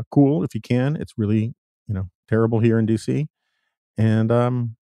cool if you can. It's really terrible here in DC. And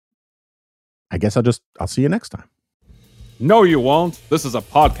I guess I'll see you next time. No, you won't. This is a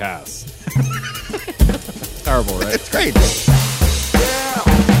podcast. Terrible, right? It's great.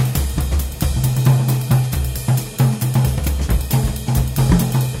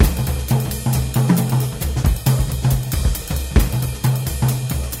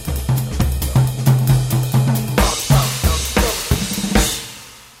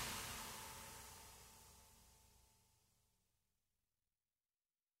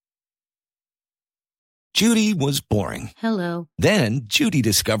 Judy was boring. Hello. Then Judy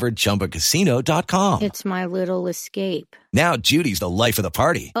discovered ChumbaCasino.com. It's my little escape. Now Judy's the life of the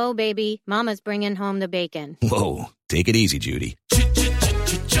party. Oh, baby, mama's bringing home the bacon. Whoa, take it easy, Judy.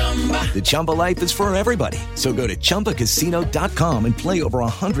 The Chumba life is for everybody. So go to ChumbaCasino.com and play over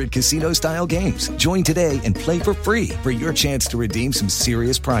 100 casino-style games. Join today and play for free for your chance to redeem some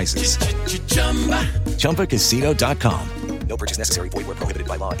serious prizes. ChumbaCasino.com. No purchase necessary. Void where prohibited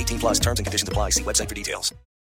by law. 18 plus terms and conditions apply. See website for details.